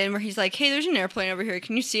with Brendan where he's like, hey, there's an airplane over here.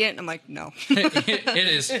 Can you see it? And I'm like, no. It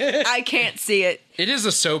is. I can't see it. It is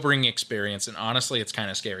a sobering experience, and honestly, it's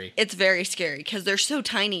kind of scary. It's very scary because they're so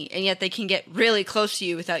tiny and yet they can get really close to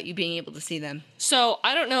you without you being able to see them. So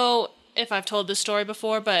I don't know if I've told this story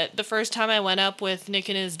before, but the first time I went up with Nick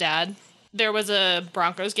and his dad, there was a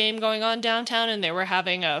Broncos game going on downtown and they were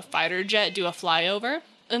having a fighter jet do a flyover.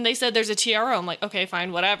 And they said there's a TRO. I'm like, okay,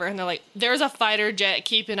 fine, whatever. And they're like, there's a fighter jet,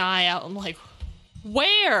 keep an eye out. I'm like,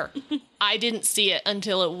 where? I didn't see it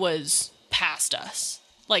until it was past us.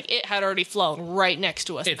 Like, it had already flown right next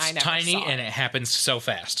to us. It's and I never tiny, saw and it happens so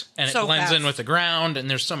fast. And it So blends in fast. with the ground, and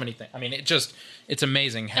there's so many things. I mean, it's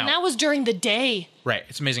amazing how... And that was during the day. Right,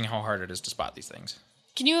 it's amazing how hard it is to spot these things.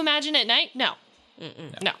 Can you imagine at night? No.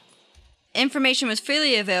 No. Information was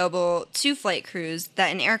freely available to flight crews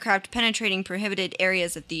that an aircraft penetrating prohibited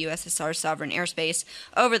areas of the USSR sovereign airspace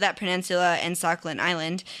over that peninsula and Sakhalin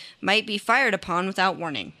Island might be fired upon without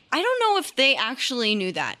warning. I don't know if they actually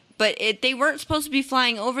knew that, but they weren't supposed to be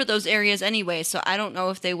flying over those areas anyway, so I don't know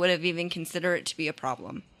if they would have even considered it to be a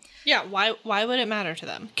problem. Yeah, why would it matter to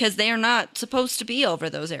them? Because they are not supposed to be over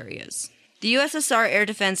those areas. The USSR Air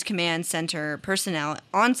Defense Command Center personnel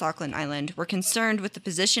on Sakhalin Island were concerned with the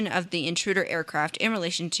position of the intruder aircraft in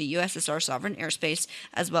relation to USSR sovereign airspace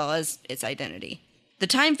as well as its identity. The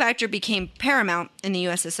time factor became paramount in the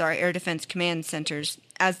USSR Air Defense Command Centers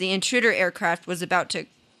as the intruder aircraft was about to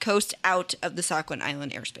coast out of the Sakhalin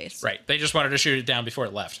Island airspace. Right, they just wanted to shoot it down before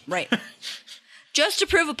it left. Right. Just to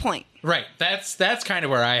prove a point. Right, that's kind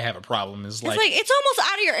of where I have a problem, is It's like, it's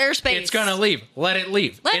almost out of your airspace. it's gonna leave. Let it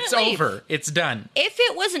leave. Let It's it leave. over. It's done. If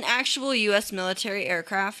it was an actual U.S. military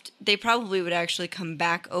aircraft, they probably would actually come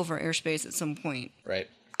back over airspace at some point. Right.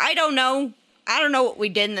 I don't know. I don't know what we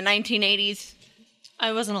did in the 1980s.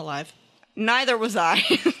 I wasn't alive. Neither was I.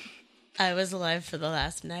 I was alive for the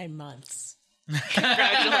last 9 months.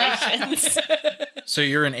 Congratulations. So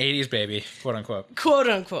you're an 80s baby, quote unquote. Quote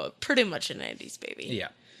unquote. Pretty much a 90s baby. Yeah.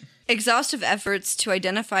 Exhaustive efforts to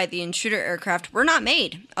identify the intruder aircraft were not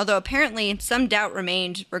made, although apparently some doubt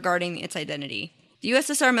remained regarding its identity. The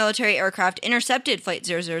USSR military aircraft intercepted Flight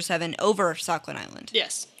 007 over Sakhalin Island.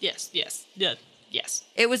 Yes.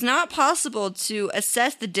 It was not possible to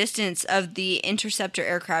assess the distance of the interceptor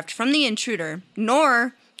aircraft from the intruder,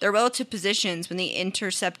 nor their relative positions when the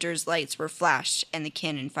interceptor's lights were flashed and the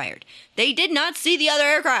cannon fired. They did not see the other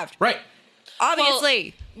aircraft. Right.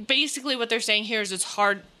 Obviously. Basically, what they're saying here is it's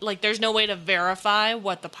hard. Like, there's no way to verify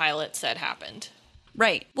what the pilot said happened.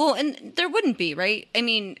 Right. Well, and there wouldn't be, right? I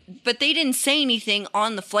mean, but they didn't say anything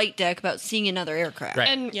on the flight deck about seeing another aircraft. Right.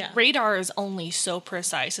 And radar is only so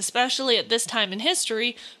precise, especially at this time in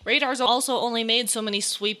history. Radar's also only made so many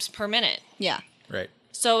sweeps per minute. Yeah. Right.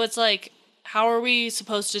 So it's like, how are we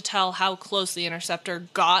supposed to tell how close the interceptor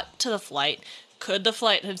got to the flight? Could the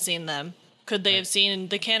flight have seen them? Could they have seen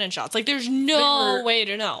the cannon shots? Like, there's no way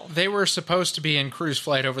to know. They were supposed to be in cruise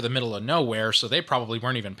flight over the middle of nowhere, so they probably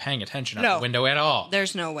weren't even paying attention out the window at all.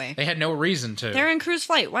 There's no way. They had no reason to. They're in cruise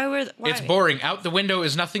flight. Why? It's boring. Out the window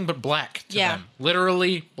is nothing but black to them.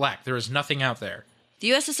 Literally black. There is nothing out there. The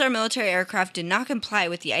USSR military aircraft did not comply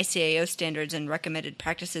with the ICAO standards and recommended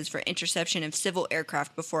practices for interception of civil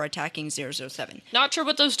aircraft before attacking 007. Not sure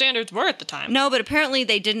what those standards were at the time. No, but apparently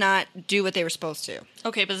they did not do what they were supposed to.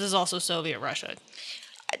 Okay, but this is also Soviet Russia.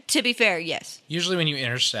 To be fair, yes. Usually when you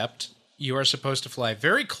intercept, you are supposed to fly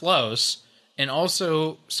very close and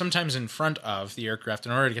also sometimes in front of the aircraft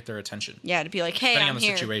in order to get their attention. Yeah, to be like, hey, Depending I'm on the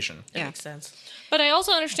here. situation. Yeah. Makes sense. But I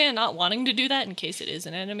also understand not wanting to do that in case it is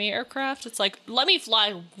an enemy aircraft. It's like, let me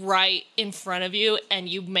fly right in front of you and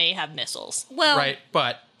you may have missiles. Well, Right,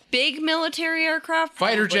 but big military aircraft?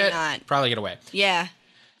 fighter Probably jet, not. probably get away. Yeah,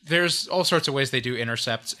 There's all sorts of ways they do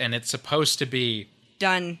intercepts, and it's supposed to be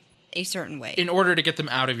done a certain way. in order to get them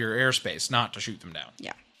out of your airspace, not to shoot them down.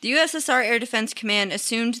 Yeah. The USSR Air Defense Command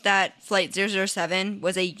assumed that Flight 007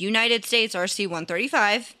 was a United States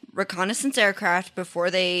RC-135 reconnaissance aircraft before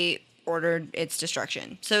they ordered its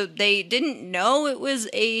destruction. So they didn't know it was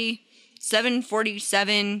a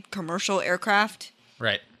 747 commercial aircraft.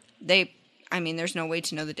 Right. There's no way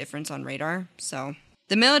to know the difference on radar, so...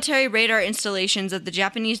 The military radar installations of the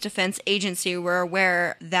Japanese Defense Agency were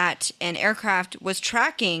aware that an aircraft was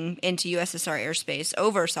tracking into USSR airspace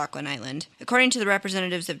over Sakhalin Island. According to the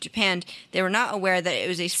representatives of Japan, they were not aware that it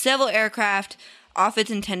was a civil aircraft off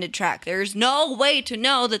its intended track. There's no way to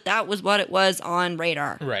know that that was what it was on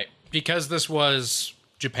radar. Right. Because this was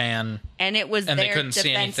Japan. And it was And they their couldn't see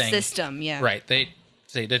defense anything. system, yeah. Right. They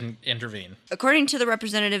didn't intervene. According to the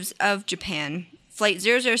representatives of Japan, Flight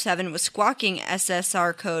 007 was squawking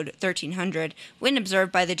SSR code 1300 when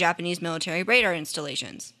observed by the Japanese military radar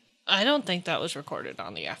installations. I don't think that was recorded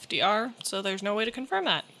on the FDR, so there's no way to confirm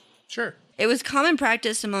that. Sure. It was common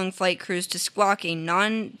practice among flight crews to squawk a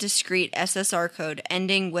non-discrete SSR code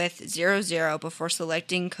ending with 00 before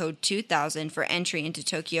selecting code 2000 for entry into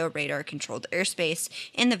Tokyo radar-controlled airspace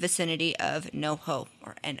in the vicinity of NOHO,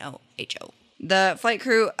 or N-O-H-O. The flight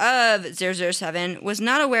crew of 007 was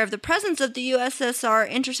not aware of the presence of the USSR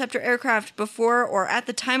interceptor aircraft before or at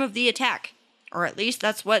the time of the attack. Or at least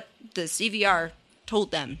that's what the CVR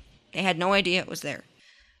told them. They had no idea it was there.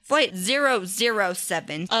 Flight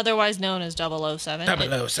 007 Otherwise known as 007.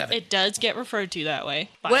 007. It does get referred to that way.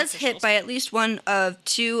 was hit by at least one of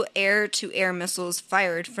two air-to-air missiles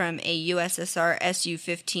fired from a USSR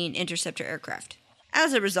Su-15 interceptor aircraft.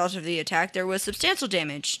 As a result of the attack, there was substantial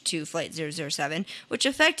damage to Flight 007, which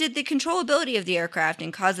affected the controllability of the aircraft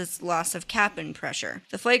and caused its loss of cabin pressure.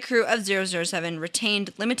 The flight crew of 007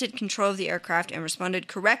 retained limited control of the aircraft and responded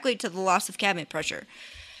correctly to the loss of cabin pressure.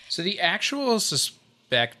 So the actual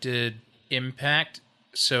suspected impact,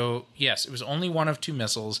 so yes, it was only one of two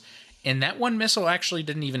missiles, and that one missile actually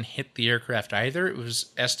didn't even hit the aircraft either. It was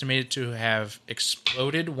estimated to have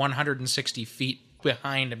exploded 160 feet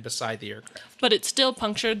behind and beside the aircraft. But it still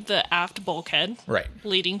punctured the aft bulkhead, Right.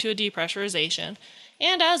 leading to a depressurization.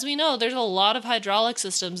 And as we know, there's a lot of hydraulic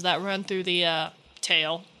systems that run through the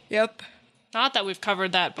tail. Yep. Not that we've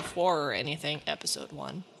covered that before or anything, episode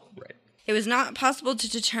 1. Right. It was not possible to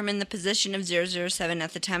determine the position of 007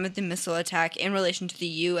 at the time of the missile attack in relation to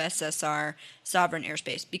the USSR sovereign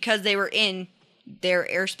airspace. Because they were in their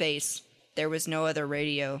airspace, there was no other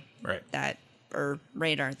radio or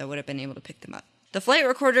radar that would have been able to pick them up. The flight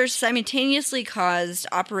recorders simultaneously caused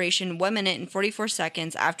operation 1 minute and 44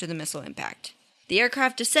 seconds after the missile impact. The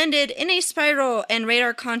aircraft descended in a spiral and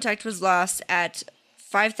radar contact was lost at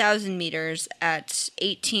 5,000 meters at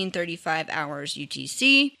 1835 hours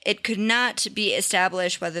UTC. It could not be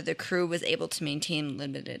established whether the crew was able to maintain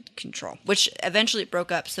limited control, which eventually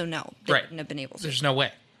broke up, so no, they wouldn't have been able to. There's no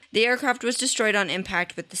way. The aircraft was destroyed on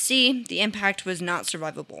impact with the sea. The impact was not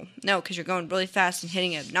survivable. No, because you're going really fast and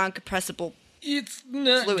hitting a non-compressible It's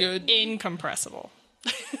not Fluid. good. Incompressible.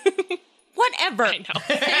 whatever. I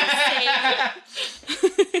know.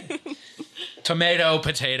 Tomato,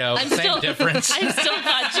 potato, same difference. I'm still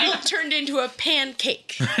not It turned into a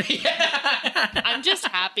pancake. I'm just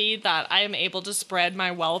happy that I am able to spread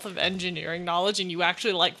my wealth of engineering knowledge and you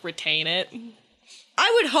actually retain it.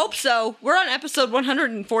 I would hope so. We're on episode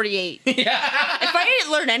 148. Yeah. If I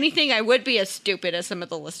didn't learn anything, I would be as stupid as some of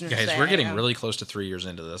the listeners Guys, say we're I getting am. really close to 3 years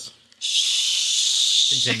into this.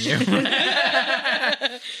 Continue.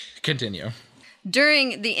 Continue.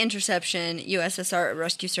 During the interception, USSR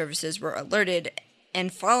rescue services were alerted,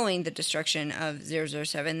 and following the destruction of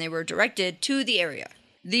 007, they were directed to the area.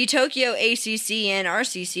 The Tokyo ACC and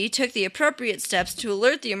RCC took the appropriate steps to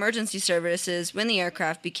alert the emergency services when the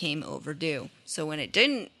aircraft became overdue. So when it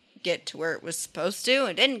didn't get to where it was supposed to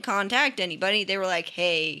and didn't contact anybody, they were like,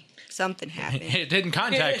 hey, something happened. It didn't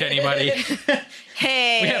contact anybody.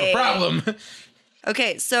 Hey! We have a problem.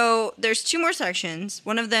 Okay, so there's 2 more sections.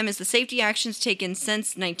 One of them is the safety actions taken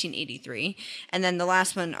since 1983, and then the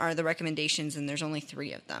last one are the recommendations, and there's only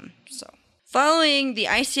 3 of them. So, following the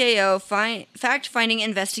ICAO fact-finding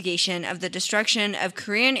investigation of the destruction of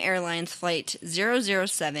Korean Airlines Flight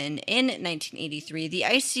 007 in 1983, the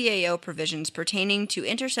ICAO provisions pertaining to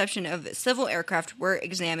interception of civil aircraft were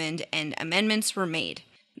examined and amendments were made.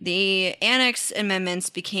 The Annex Amendments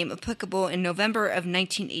became applicable in November of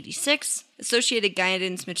 1986. Associated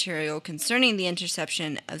guidance material concerning the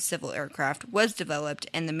interception of civil aircraft was developed,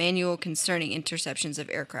 and the manual concerning interceptions of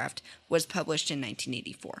aircraft was published in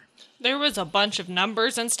 1984. There was a bunch of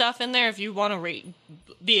numbers and stuff in there. If you want to read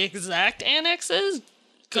the exact annexes,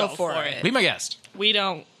 go for it. Be my guest. We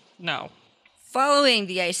don't know. Following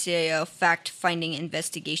the ICAO fact-finding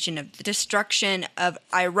investigation of the destruction of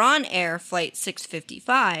Iran Air Flight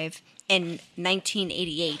 655 in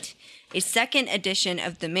 1988, a second edition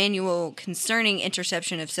of the manual concerning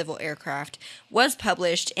interception of civil aircraft was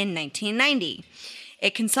published in 1990.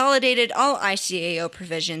 It consolidated all ICAO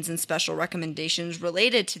provisions and special recommendations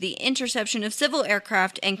related to the interception of civil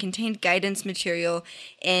aircraft and contained guidance material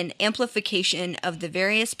and amplification of the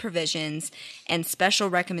various provisions and special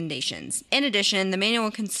recommendations. In addition, the manual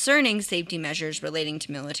concerning safety measures relating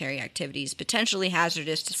to military activities potentially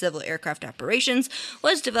hazardous to civil aircraft operations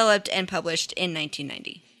was developed and published in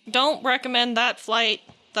 1990. Don't recommend that flight,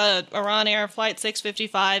 the Iran Air Flight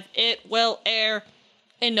 655. It will air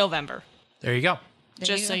in November. There you go.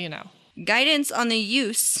 Just so you know. Guidance on the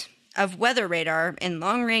use of weather radar in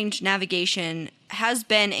long-range navigation has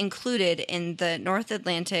been included in the North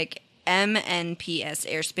Atlantic MNPS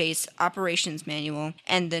Airspace Operations Manual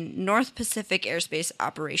and the North Pacific Airspace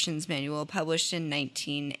Operations Manual published in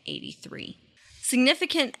 1983.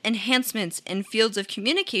 Significant enhancements in fields of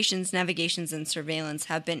communications, navigations, and surveillance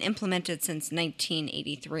have been implemented since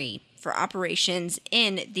 1983 for operations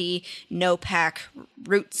in the NOPAC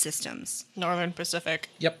route systems. Northern Pacific.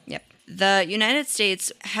 Yep. The United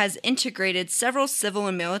States has integrated several civil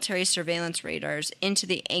and military surveillance radars into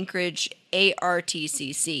the Anchorage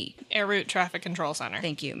ARTCC. Air Route Traffic Control Center.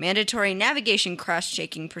 Thank you. Mandatory navigation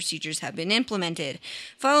cross-checking procedures have been implemented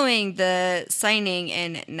following the signing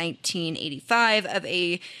in 1985 of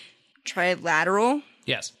a trilateral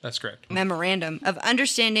Yes, that's correct. memorandum of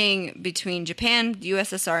understanding between Japan, the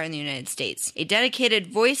USSR, and the United States. A dedicated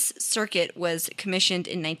voice circuit was commissioned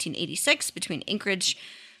in 1986 between Anchorage,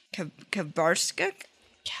 Khabarovsk,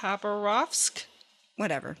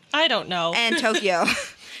 whatever, I don't know. and Tokyo,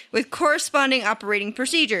 with corresponding operating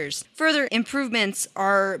procedures. Further improvements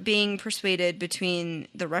are being persuaded between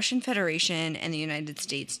the Russian Federation and the United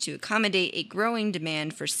States to accommodate a growing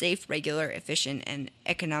demand for safe, regular, efficient, and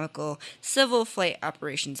economical civil flight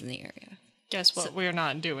operations in the area. Guess what? We're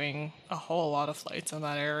not doing a whole lot of flights in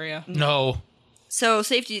that area. No. So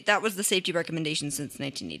safety, that was the safety recommendation since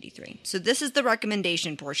 1983. So this is the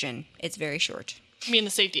recommendation portion. It's very short. You mean the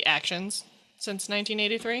safety actions since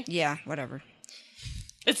 1983? Yeah, whatever.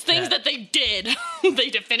 It's things that they did. They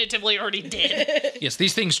definitively already did. Yes,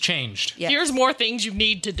 these things changed. Yeah. Here's more things you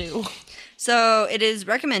need to do. So it is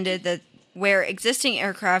recommended that where existing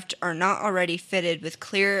aircraft are not already fitted with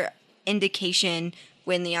clear indication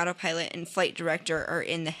when the autopilot and flight director are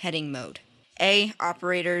in the heading mode. A.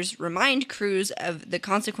 Operators remind crews of the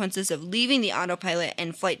consequences of leaving the autopilot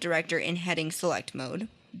and flight director in heading select mode.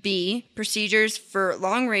 B. Procedures for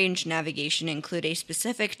long-range navigation include a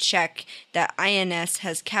specific check that INS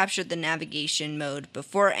has captured the navigation mode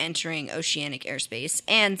before entering oceanic airspace.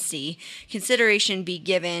 And C. Consideration be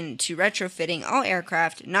given to retrofitting all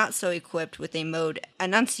aircraft not so equipped with a mode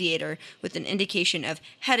annunciator with an indication of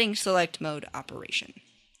heading select mode operation.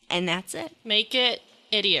 And that's it. Make it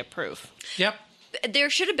idiot-proof. Yep. There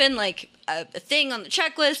should have been like a thing on the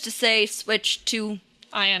checklist to say switch to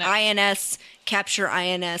INS, capture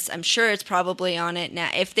INS. I'm sure it's probably on it now.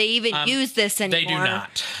 If they even use this anymore. They do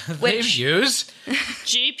not. They Which- use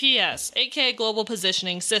GPS, aka Global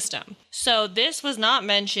Positioning System. So this was not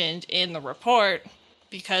mentioned in the report,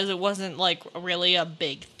 because it wasn't like really a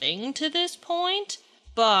big thing to this point.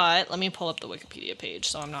 But let me pull up the Wikipedia page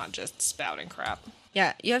so I'm not just spouting crap.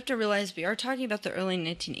 Yeah, you have to realize we are talking about the early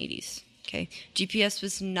 1980s. Okay, GPS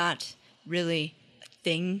was not really a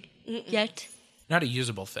thing yet. Not a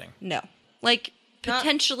usable thing. No, like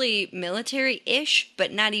potentially military-ish,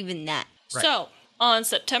 but not even that. Right. So on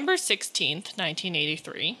September 16th,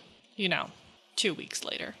 1983, 2 weeks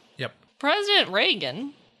later, Yep. President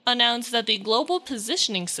Reagan announced that the Global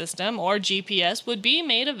Positioning System, or GPS, would be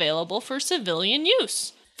made available for civilian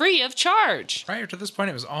use, free of charge. Prior to this point,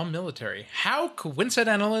 it was all military. How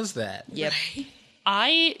coincidental is that? Yep.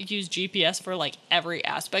 I use GPS for like every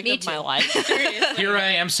aspect Me of my too. life. Here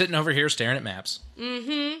I am sitting over here staring at maps.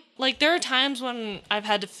 Like, there are times when I've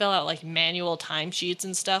had to fill out like manual timesheets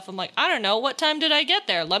and stuff. I'm like, I don't know, what time did I get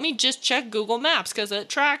there? Let me just check Google Maps because it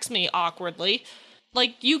tracks me awkwardly.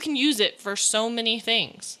 Like, you can use it for so many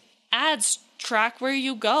things. Ads track where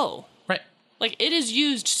you go. Right. Like, it is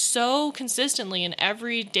used so consistently in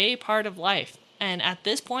everyday part of life. And at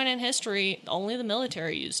this point in history, only the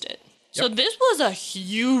military used it. So Yep. this was a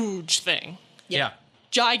huge thing. Yeah.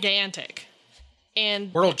 Gigantic.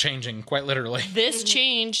 And World changing, quite literally. this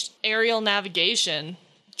changed aerial navigation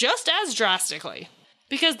just as drastically.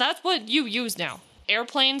 Because that's what you use now.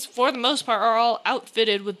 Airplanes, for the most part, are all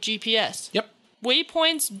outfitted with GPS. Yep.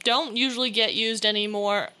 Waypoints don't usually get used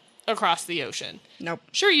anymore across the ocean. Nope.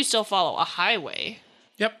 Sure, you still follow a highway,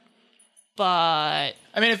 Yep. but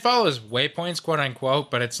I mean, it follows waypoints, quote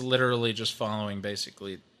unquote, but it's literally just following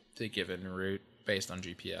basically the given route based on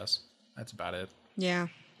GPS. That's about it. Yeah.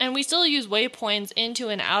 and we still use waypoints into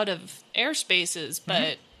and out of airspaces,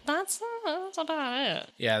 but that's about it.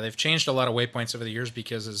 Yeah, they've changed a lot of waypoints over the years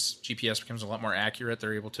because as GPS becomes a lot more accurate,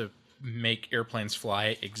 they're able to make airplanes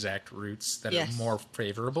fly exact routes that Yes. are more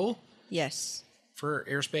favorable Yes. for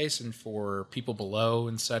airspace and for people below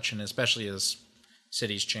and such, and especially as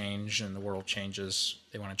cities change and the world changes,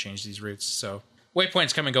 they want to change these routes. So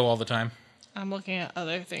waypoints come and go all the time. I'm looking at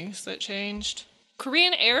other things that changed.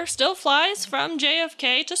 Korean Air still flies from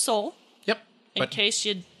JFK to Seoul, Yep. in case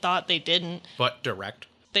you thought they didn't. But direct.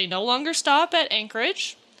 They no longer stop at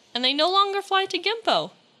Anchorage, and they no longer fly to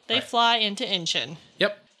Gimpo. They Right. fly into Incheon.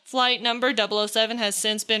 Yep. Flight number 007 has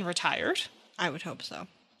since been retired. I would hope so.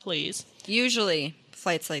 Please. Usually,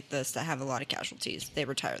 flights like this that have a lot of casualties, they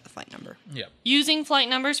retire the flight number. Yep. Using flight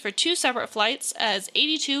numbers for two separate flights as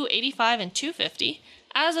 82, 85, and 250,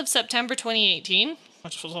 as of September 2018,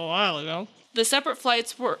 which was a while ago, the separate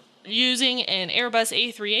flights were using an Airbus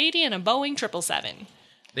A380 and a Boeing 777.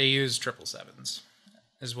 They use 777s,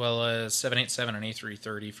 as well as 787 and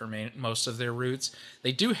A330 for most of their routes.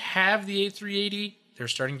 They do have the A380. They're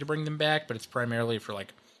starting to bring them back, but it's primarily for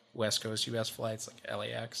like West Coast U.S. flights, like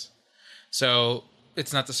LAX. So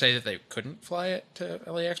it's not to say that they couldn't fly it to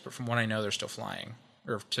LAX, but from what I know, they're still flying,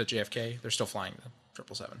 or to JFK, they're still flying the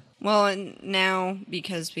 777. Well, and now,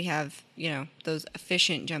 because we have, those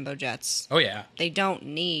efficient jumbo jets, Oh, yeah. they don't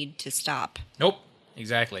need to stop. Nope.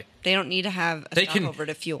 Exactly. They don't need to have a They can- stopover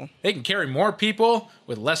to fuel. They can carry more people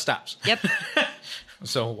with less stops. Yep.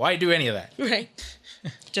 So why do any of that? Right.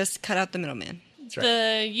 Just cut out the middleman. That's right.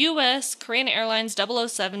 The U.S. Korean Airlines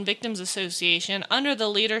 007 Victims Association, under the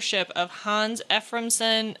leadership of Hans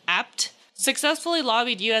Ephraimson Abt, successfully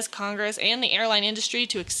lobbied U.S. Congress and the airline industry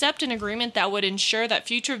to accept an agreement that would ensure that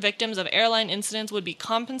future victims of airline incidents would be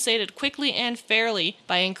compensated quickly and fairly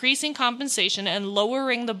by increasing compensation and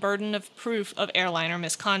lowering the burden of proof of airliner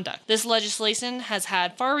misconduct. This legislation has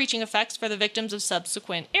had far-reaching effects for the victims of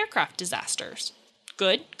subsequent aircraft disasters.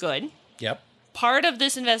 Good. Yep. Part of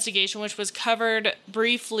this investigation, which was covered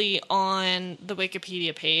briefly on the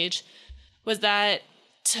Wikipedia page, was that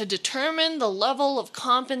to determine the level of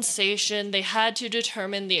compensation, they had to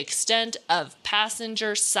determine the extent of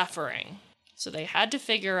passenger suffering. So they had to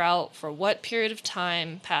figure out for what period of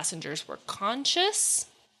time passengers were conscious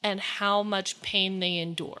and how much pain they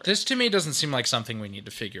endured. This to me doesn't seem like something we need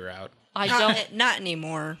to figure out. I don't. Not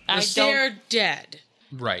anymore. They're dead.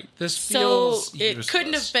 Right. This So feels It useless.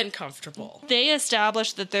 couldn't have been comfortable. They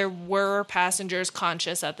established that there were passengers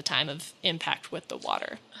conscious at the time of impact with the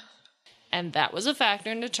water. And that was a factor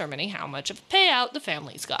in determining how much of a payout the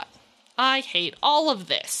families got. I hate all of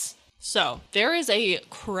this. So, there is a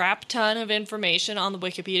crap ton of information on the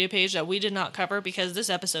Wikipedia page that we did not cover because this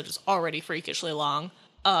episode is already freakishly long.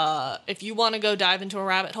 If you want to go dive into a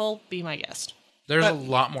rabbit hole, be my guest. There's a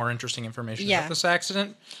lot more interesting information Yeah. about this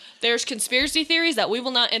accident. There's conspiracy theories that we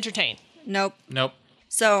will not entertain. Nope. Nope.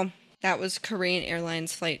 So, that was Korean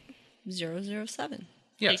Airlines Flight 007.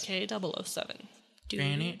 Yes. AK 007.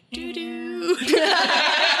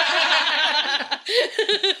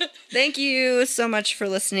 Thank you so much for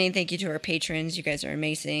listening. Thank you to our patrons. You guys are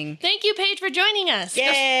amazing. Thank you, Paige, for joining us. Yay!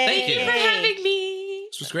 Thank you. For having me.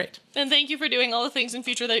 This was great. And thank you for doing all the things in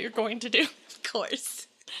future that you're going to do. Of course.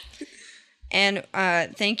 And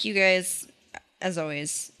thank you guys, as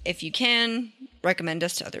always. If you can, recommend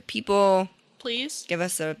us to other people. Please. Give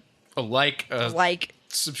us a Like,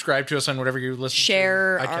 subscribe to us on whatever you listen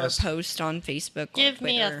share to. our post on Facebook or Give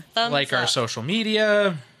me a Twitter, thumbs Like up. our social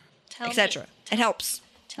media. etc. It helps.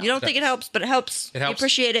 You don't think it helps, but it helps. It helps. We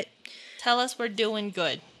appreciate it. Tell us we're doing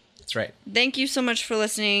good. That's right. Thank you so much for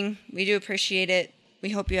listening. We do appreciate it. We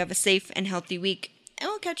hope you have a safe and healthy week. And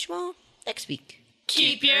we'll catch you all next week.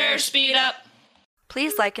 Keep your speed up.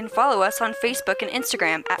 Please like and follow us on Facebook and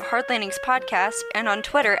Instagram at Hard Landings Podcast and on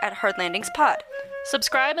Twitter at Hard Landings Pod.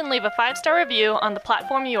 Subscribe and leave a 5-star review on the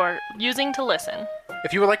platform you are using to listen.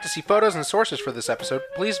 If you would like to see photos and sources for this episode,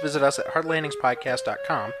 please visit us at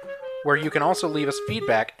hardlandingspodcast.com, where you can also leave us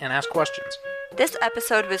feedback and ask questions. This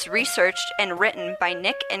episode was researched and written by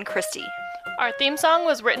Nick and Christy. Our theme song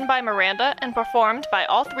was written by Miranda and performed by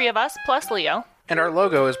all three of us plus Leo. And our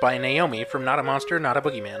logo is by Naomi from Not a Monster, Not a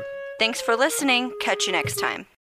Boogeyman. Thanks for listening. Catch you next time.